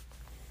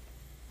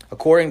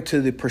 According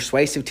to the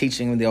persuasive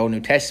teaching of the Old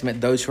New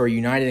Testament, those who are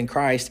united in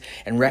Christ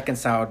and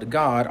reconciled to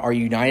God are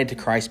united to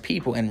Christ's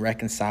people and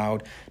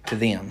reconciled to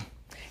them.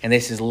 And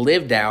this is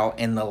lived out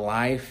in the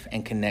life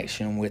and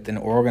connection with an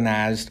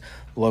organized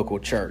local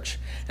church.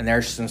 And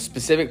there's some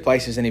specific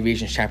places in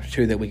Ephesians chapter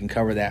 2 that we can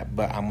cover that,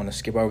 but I'm going to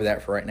skip over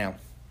that for right now.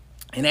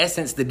 In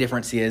essence, the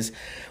difference is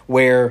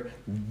where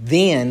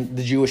then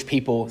the Jewish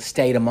people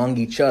stayed among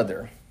each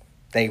other.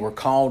 They were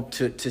called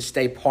to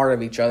stay part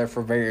of each other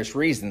for various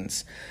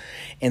reasons.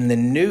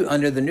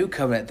 Under the new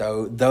covenant,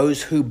 though,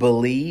 those who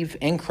believe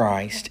in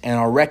Christ and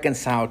are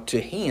reconciled to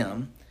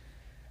him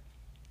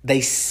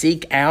they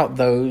seek out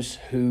those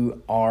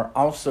who are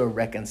also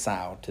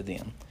reconciled to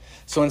them.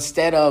 So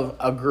instead of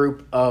a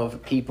group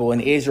of people in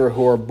Israel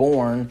who are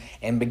born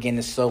and begin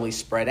to slowly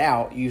spread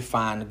out, you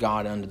find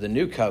God under the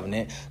new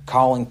covenant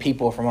calling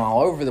people from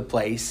all over the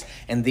place,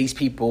 and these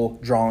people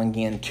drawing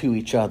in to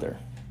each other.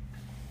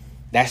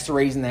 That's the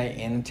reason that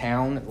in a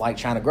town like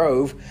China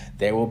Grove,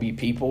 there will be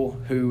people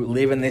who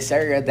live in this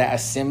area that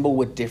assemble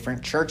with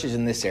different churches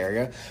in this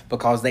area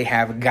because they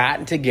have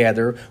gotten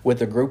together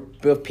with a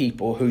group of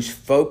people whose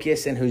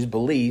focus and whose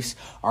beliefs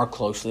are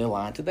closely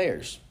aligned to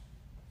theirs.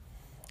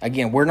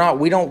 Again,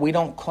 we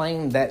don't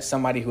claim that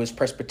somebody who is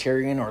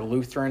Presbyterian or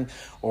Lutheran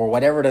or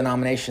whatever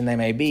denomination they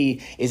may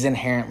be is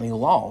inherently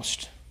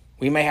lost.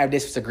 We may have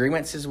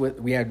disagreements. We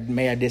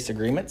may have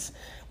disagreements.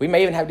 We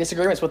may even have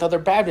disagreements with other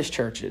Baptist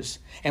churches,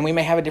 and we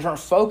may have a different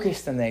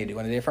focus than they do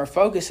and a different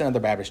focus than other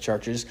Baptist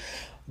churches.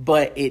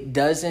 But it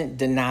doesn't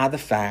deny the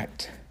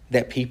fact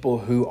that people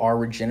who are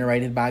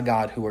regenerated by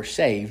God, who are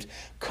saved,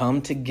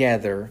 come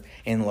together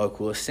in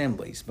local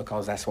assemblies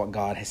because that's what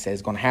God has said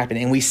is going to happen.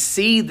 And we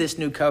see this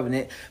new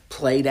covenant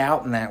played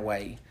out in that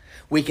way.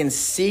 We can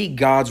see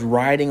God's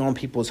writing on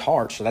people's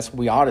hearts. So that's what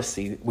we ought to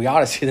see. We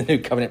ought to see the new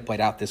covenant played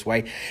out this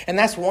way. And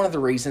that's one of the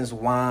reasons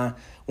why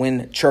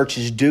when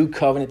churches do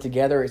covenant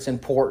together, it's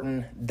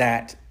important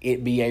that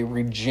it be a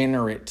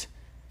regenerate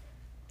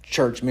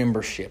church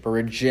membership, a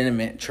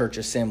legitimate church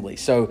assembly.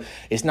 So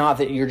it's not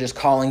that you're just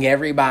calling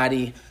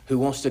everybody who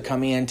wants to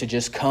come in to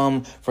just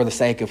come for the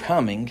sake of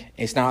coming.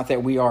 It's not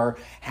that we are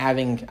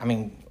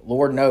having,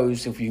 Lord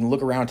knows, if you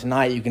look around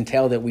tonight, you can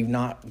tell that we've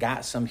not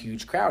got some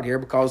huge crowd here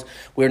because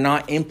we're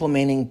not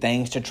implementing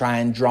things to try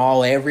and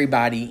draw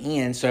everybody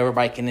in so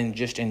everybody can then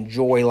just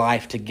enjoy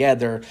life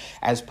together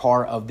as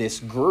part of this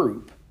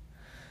group.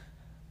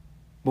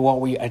 But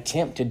what we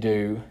attempt to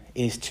do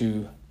is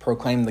to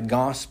proclaim the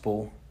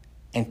gospel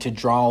and to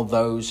draw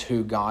those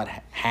who God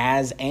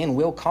has and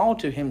will call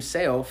to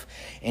himself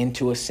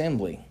into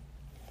assembly.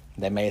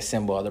 They may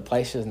assemble other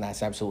places, and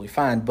that's absolutely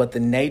fine. But the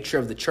nature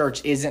of the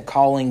church isn't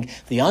calling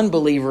the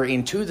unbeliever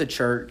into the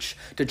church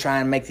to try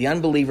and make the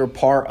unbeliever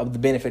part of the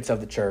benefits of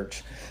the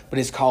church, but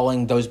it's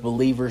calling those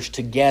believers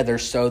together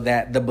so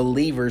that the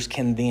believers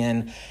can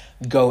then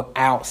go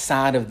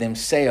outside of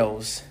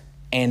themselves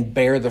and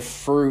bear the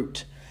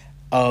fruit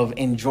of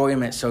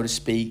enjoyment, so to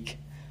speak,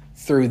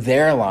 through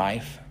their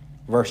life,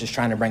 versus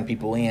trying to bring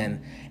people in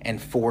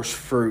and force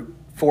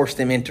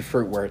them into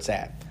fruit where it's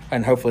at.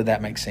 And hopefully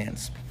that makes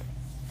sense.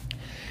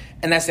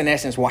 And that's in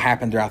essence what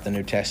happened throughout the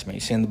New Testament.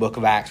 You see in the book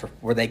of Acts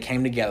where they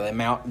came together.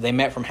 They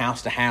met from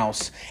house to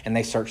house and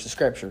they searched the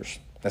scriptures.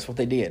 That's what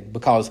they did.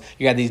 Because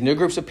you had these new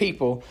groups of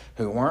people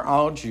who weren't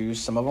all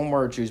Jews. Some of them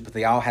were Jews, but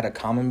they all had a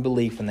common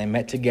belief, and they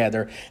met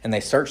together and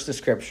they searched the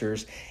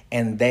scriptures,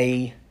 and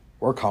they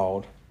were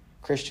called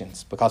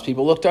Christians. Because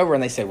people looked over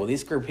and they said, well,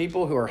 these group of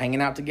people who are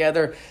hanging out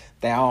together,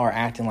 they all are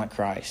acting like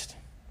Christ.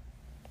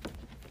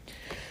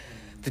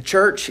 The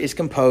church is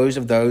composed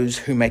of those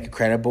who make a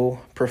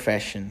credible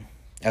profession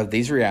of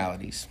these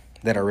realities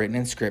that are written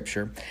in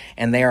Scripture,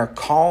 and they are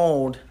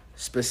called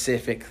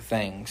specific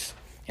things.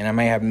 And I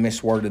may have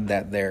misworded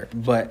that there,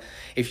 but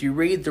if you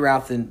read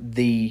throughout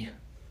the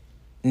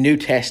New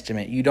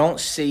Testament, you don't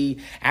see,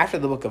 after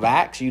the book of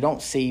Acts, you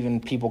don't see even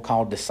people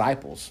called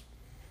disciples.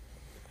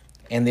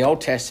 In the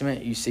Old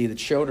Testament, you see the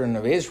children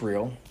of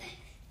Israel,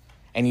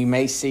 and you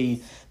may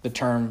see the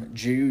term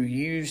Jew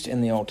used in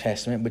the Old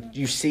Testament, but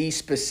you see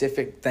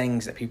specific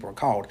things that people are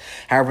called.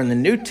 However, in the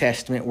New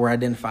Testament, we're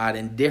identified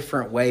in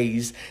different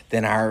ways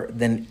than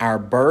our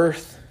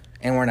birth,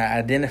 and we're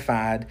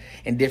identified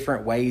in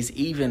different ways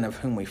even of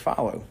whom we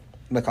follow,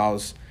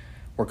 because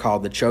we're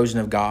called the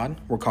chosen of God.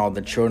 We're called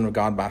the children of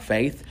God by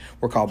faith.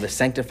 We're called the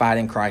sanctified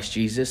in Christ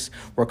Jesus.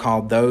 We're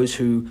called those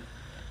who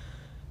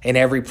in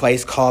every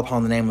place call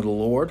upon the name of the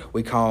Lord.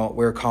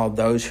 We're called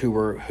those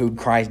who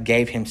Christ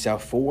gave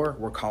himself for.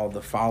 We're called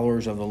the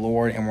followers of the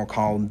Lord, and we're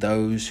called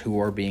those who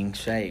are being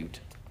saved.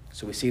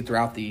 So we see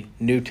throughout the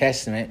New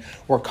Testament,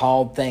 we're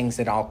called things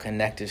that all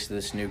connect us to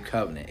this new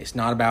covenant. It's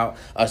not about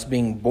us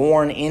being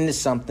born into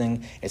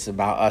something. It's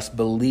about us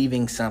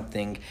believing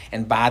something,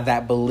 and by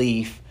that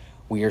belief,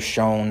 we are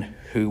shown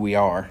who we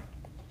are.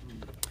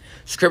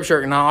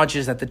 Scripture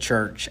acknowledges that the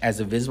church,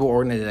 as a visible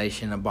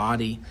organization, a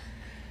body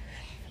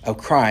of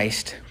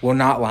Christ, will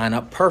not line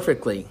up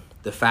perfectly.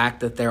 The fact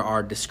that there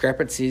are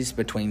discrepancies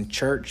between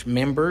church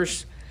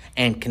members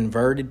and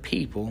converted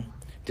people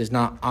does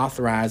not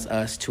authorize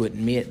us to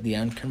admit the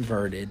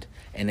unconverted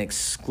and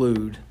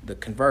exclude the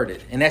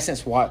converted. In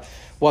essence, what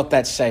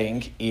that's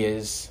saying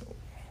is,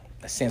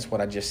 in a sense, what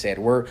I just said.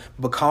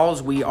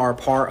 Because we are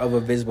part of a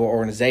visible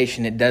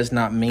organization, it does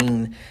not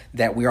mean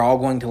that we are all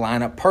going to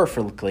line up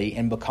perfectly.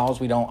 And because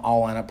we don't all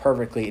line up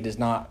perfectly, it does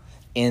not,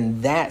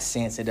 in that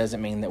sense, it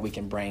doesn't mean that we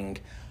can bring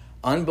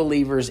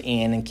unbelievers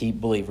in and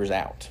keep believers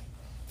out,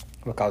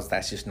 because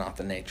that's just not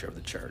the nature of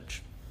the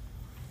church.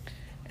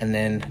 And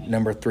then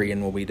number 3,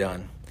 and we'll be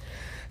done.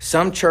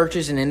 Some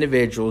churches and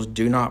individuals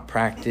do not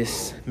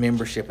practice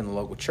membership in the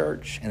local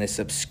church, and this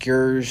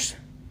obscures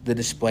the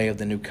display of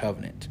the new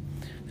covenant.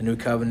 The new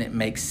covenant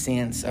makes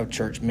sense of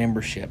church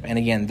membership. And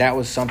again, that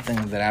was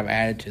something that I've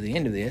added to the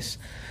end of this,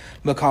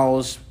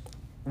 because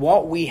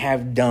what we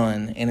have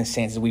done, in a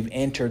sense, is we've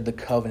entered the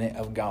covenant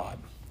of God.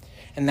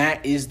 And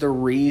that is the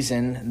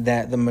reason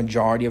that the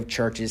majority of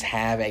churches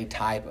have a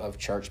type of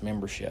church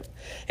membership.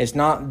 It's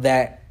not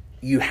that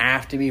you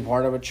have to be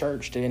part of a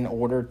church in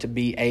order to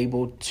be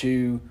able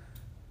to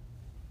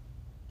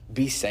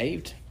be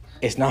saved.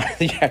 It's not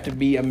that you have to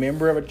be a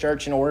member of a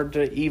church in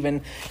order to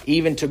even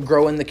to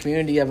grow in the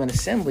community of an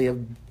assembly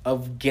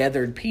of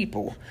gathered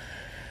people.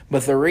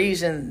 But the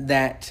reason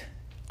that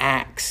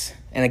Acts,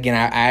 and again,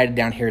 I added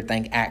down here,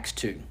 think Acts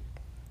 2.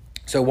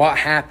 So what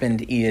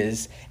happened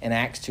is, in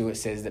Acts 2, it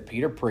says that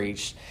Peter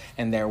preached,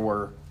 and there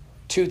were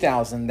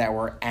 2,000 that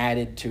were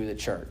added to the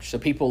church. So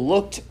people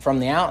looked from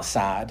the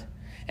outside,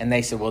 and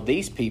they said, well,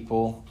 these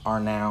people are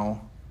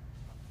now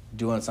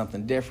doing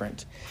something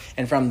different.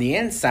 And from the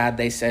inside,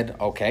 they said,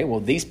 okay, well,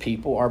 these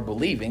people are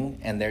believing,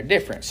 and they're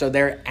different. So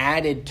they're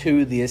added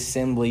to the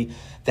assembly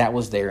that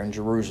was there in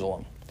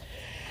Jerusalem.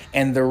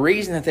 And the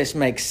reason that this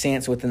makes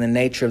sense within the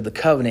nature of the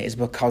covenant is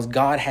because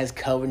God has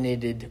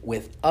covenanted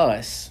with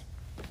us,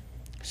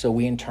 so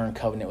we in turn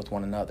covenant with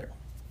one another.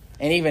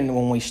 And even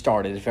when we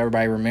started, if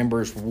everybody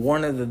remembers,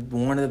 one of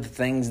the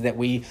things that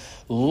we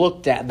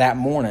looked at that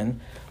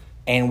morning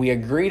and we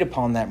agreed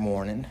upon that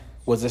morning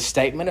was a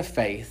statement of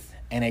faith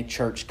and a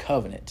church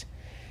covenant.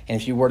 And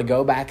if you were to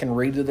go back and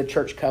read through the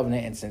church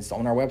covenant, and since it's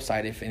on our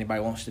website, if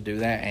anybody wants to do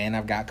that, and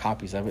I've got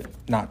copies of it,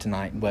 not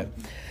tonight, but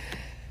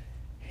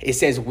it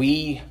says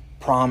we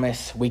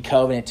promise, we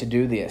covenant to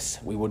do this.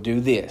 We will do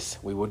this.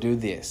 We will do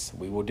this.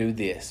 We will do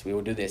this. We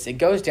will do this. It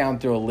goes down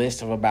through a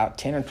list of about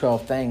 10 or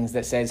 12 things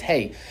that says,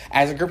 hey,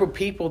 as a group of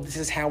people, this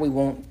is how we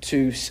want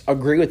to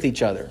agree with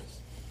each other.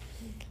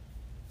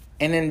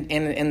 And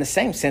in the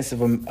same sense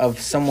of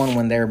someone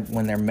when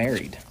they're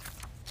married.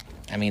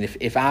 I mean,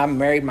 if I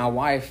married my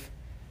wife,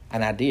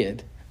 and I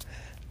did,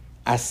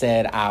 I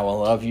said, I will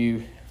love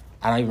you.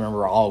 I don't even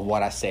remember all of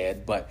what I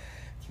said, but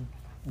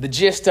the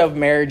gist of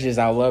marriage is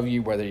I love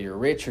you whether you're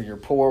rich or you're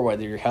poor,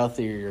 whether you're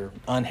healthy or you're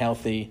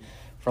unhealthy,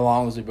 for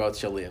long as we both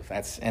shall live.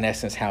 That's in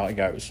essence how it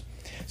goes.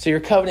 So you're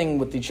covenanting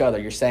with each other.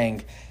 You're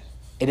saying,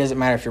 it doesn't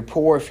matter if you're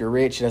poor, if you're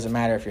rich, it doesn't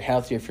matter if you're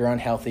healthy, if you're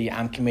unhealthy,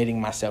 I'm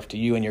committing myself to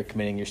you and you're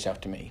committing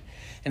yourself to me.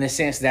 In a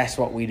sense, that's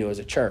what we do as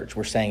a church.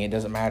 We're saying it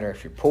doesn't matter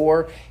if you're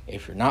poor,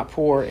 if you're not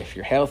poor, if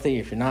you're healthy,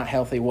 if you're not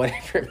healthy,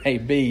 whatever it may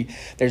be.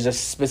 There's a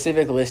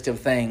specific list of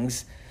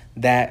things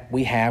that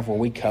we have where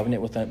we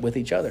covenant with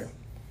each other.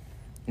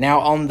 Now,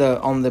 on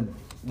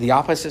the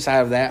opposite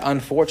side of that,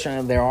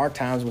 unfortunately, there are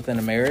times within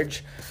a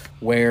marriage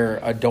where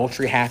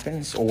adultery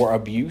happens or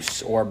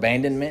abuse or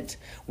abandonment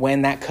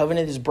when that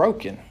covenant is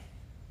broken.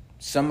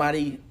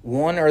 Somebody,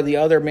 one or the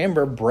other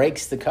member,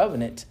 breaks the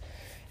covenant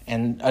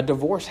and a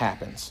divorce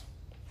happens.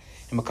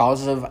 And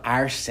because of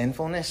our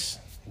sinfulness,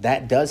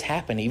 that does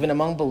happen, even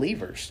among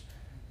believers,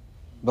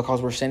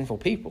 because we're sinful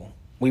people.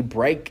 We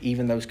break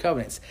even those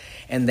covenants.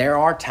 And there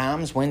are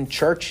times when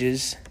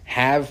churches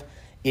have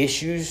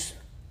issues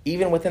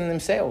even within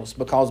themselves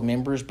because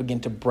members begin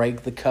to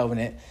break the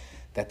covenant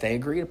that they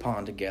agreed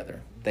upon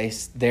together.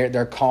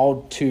 They're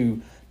called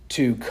to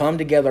come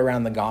together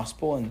around the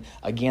gospel. And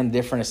again,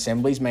 different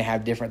assemblies may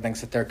have different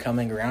things that they're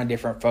coming around,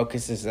 different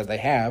focuses that they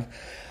have.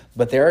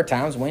 But there are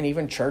times when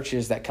even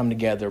churches that come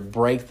together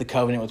break the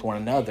covenant with one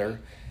another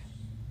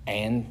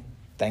and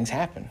things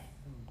happen.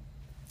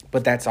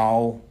 But that's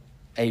all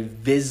a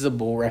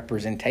visible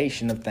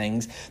representation of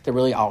things that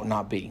really ought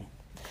not be.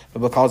 But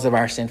because of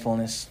our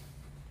sinfulness,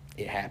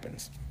 it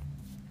happens.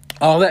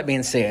 All that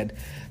being said,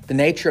 the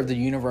nature of the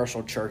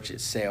universal church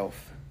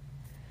itself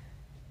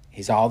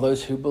is all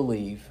those who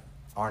believe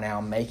are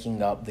now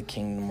making up the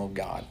kingdom of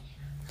God.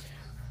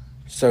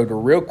 So to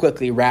real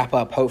quickly wrap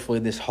up, hopefully,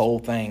 this whole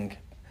thing,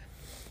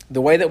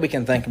 the way that we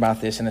can think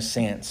about this in a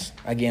sense,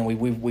 again,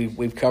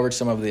 we've covered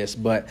some of this,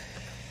 but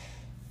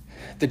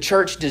the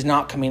church does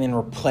not come in and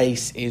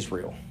replace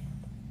Israel.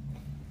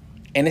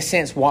 In a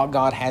sense, what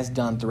God has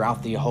done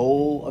throughout the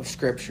whole of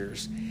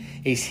Scriptures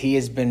is He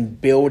has been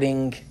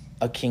building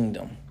a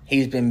kingdom.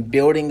 He's been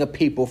building a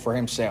people for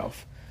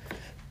Himself.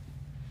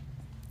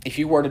 If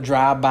you were to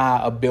drive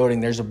by a building,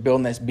 there's a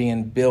building that's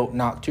being built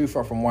not too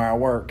far from where I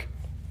work.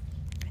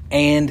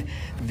 And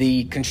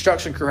the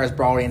construction crew has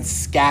brought in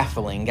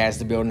scaffolding as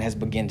the building has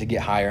begun to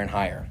get higher and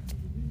higher.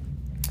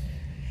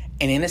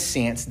 And in a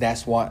sense,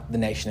 that's what the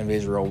nation of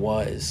Israel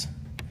was.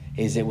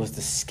 It was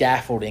the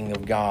scaffolding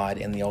of God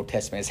in the Old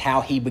Testament. It's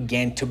how He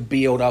began to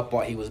build up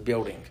what He was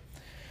building.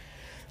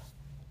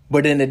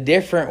 But in a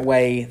different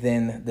way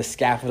than the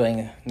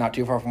scaffolding not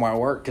too far from where I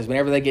work, because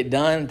whenever they get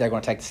done, they're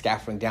going to take the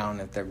scaffolding down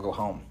and they'll go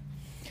home.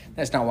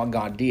 That's not what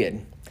God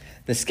did.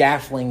 The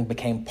scaffolding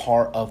became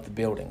part of the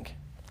building.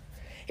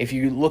 If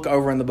you look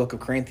over in the book of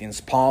Corinthians,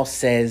 Paul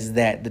says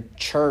that the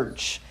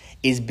church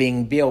is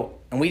being built,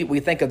 and we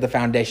think of the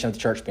foundation of the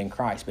church being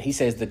Christ, but he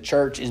says the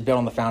church is built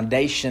on the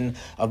foundation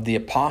of the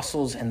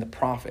apostles and the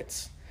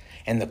prophets,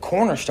 and the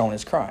cornerstone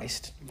is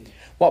Christ.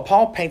 What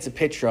Paul paints a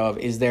picture of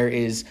is there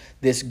is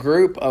this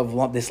group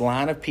of this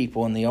line of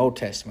people in the Old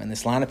Testament,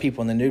 this line of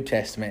people in the New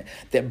Testament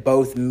that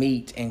both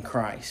meet in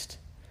Christ.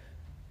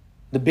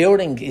 The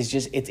building is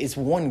just, it's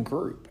one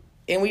group.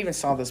 And we even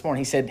saw this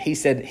morning, he said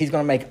he's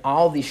going to make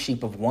all these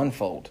sheep of one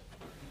fold.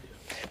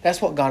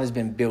 That's what God has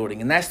been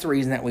building. And that's the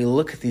reason that we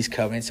look at these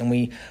covenants and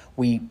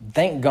we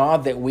thank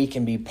God that we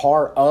can be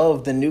part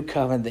of the new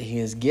covenant that he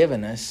has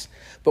given us.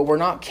 But we're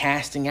not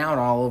casting out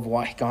all of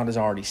what God has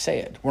already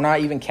said. We're not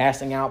even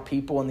casting out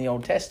people in the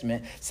Old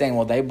Testament saying,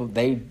 well, they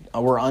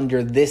were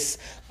under this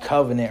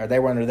covenant or they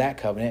were under that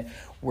covenant.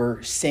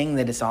 We're seeing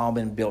that it's all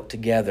been built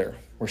together.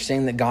 We're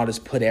seeing that God has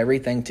put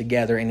everything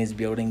together and is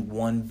building,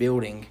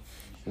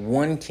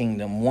 one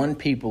kingdom, one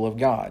people of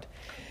God.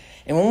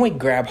 And when we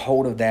grab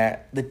hold of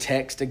that, the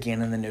text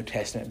again in the New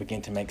Testament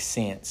begin to make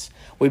sense.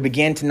 We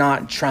begin to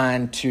not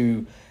trying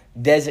to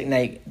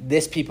designate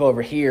this people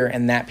over here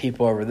and that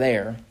people over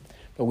there,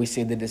 but we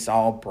see that it's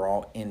all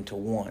brought into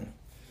one.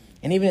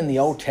 And even in the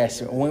Old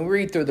Testament, when we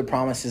read through the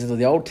promises of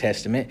the Old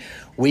Testament,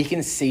 we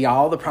can see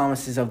all the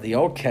promises of the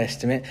Old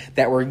Testament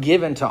that were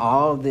given to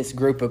all of this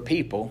group of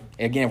people.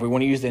 Again, if we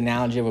want to use the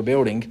analogy of a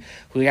building,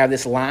 we have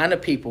this line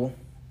of people,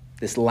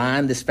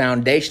 this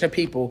foundation of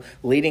people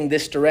leading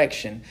this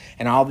direction,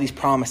 and all these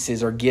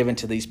promises are given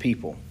to these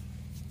people.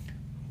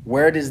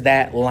 Where does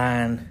that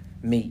line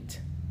meet?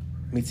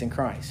 It meets in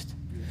Christ.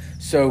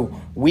 So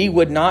we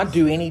would not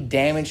do any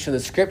damage to the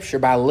Scripture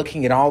by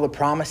looking at all the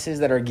promises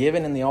that are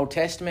given in the Old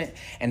Testament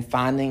and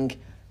finding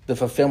the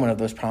fulfillment of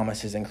those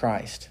promises in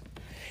Christ.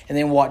 And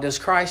then what does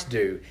Christ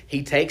do?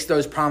 He takes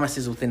those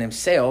promises within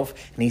himself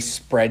and he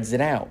spreads it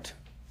out.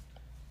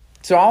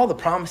 So all the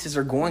promises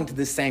are going to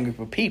this same group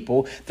of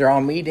people. They're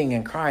all meeting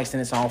in Christ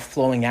and it's all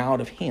flowing out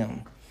of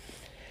him.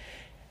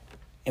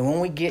 And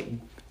when we get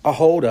a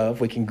hold of,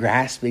 we can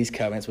grasp these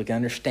covenants, we can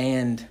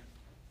understand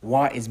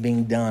what is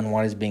being done,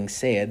 what is being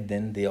said,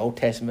 then the Old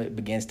Testament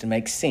begins to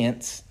make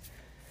sense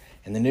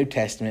and the New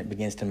Testament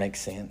begins to make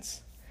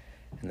sense.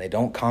 And they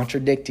don't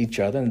contradict each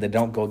other and they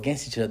don't go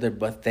against each other,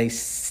 but they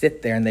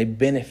sit there and they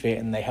benefit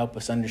and they help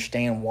us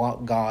understand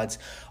what God's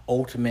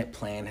ultimate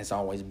plan has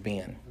always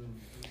been.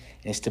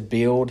 And it's to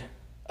build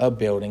a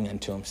building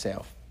unto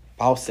himself.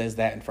 Paul says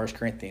that in 1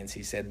 Corinthians.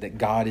 He said that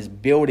God is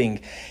building.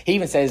 He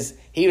even says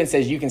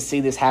you can see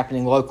this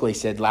happening locally. He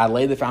said, I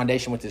lay the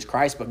foundation with this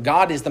Christ, but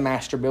God is the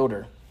master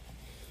builder.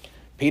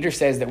 Peter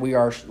says that we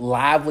are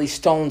lively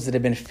stones that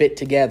have been fit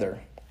together.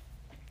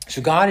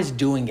 So God is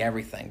doing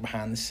everything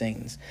behind the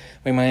scenes.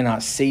 We may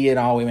not see it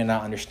all, we may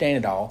not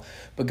understand it all,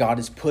 but God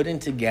is putting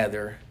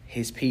together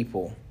his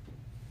people.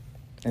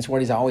 That's what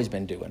he's always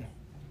been doing.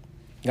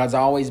 God's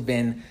always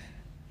been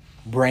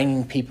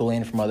bringing people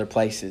in from other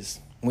places.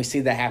 And we see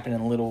that happen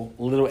in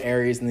little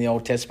areas in the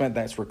Old Testament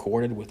that's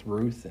recorded with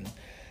Ruth and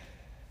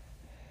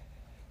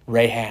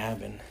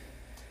Rahab and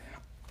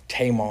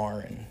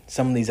Tamar and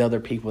some of these other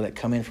people that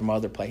come in from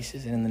other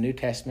places. And in the New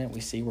Testament, we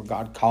see where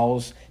God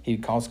calls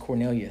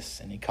Cornelius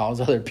and he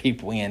calls other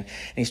people in. And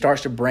he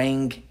starts to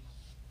bring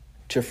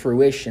to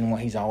fruition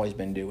what he's always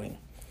been doing.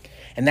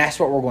 And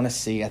that's what we're going to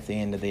see at the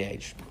end of the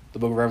age. The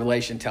book of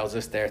Revelation tells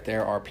us that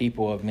there are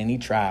people of many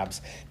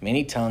tribes,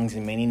 many tongues,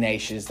 and many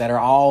nations that are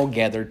all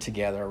gathered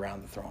together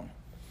around the throne.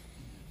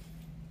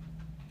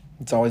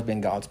 It's always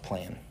been God's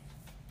plan.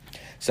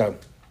 So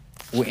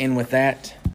we'll end with that.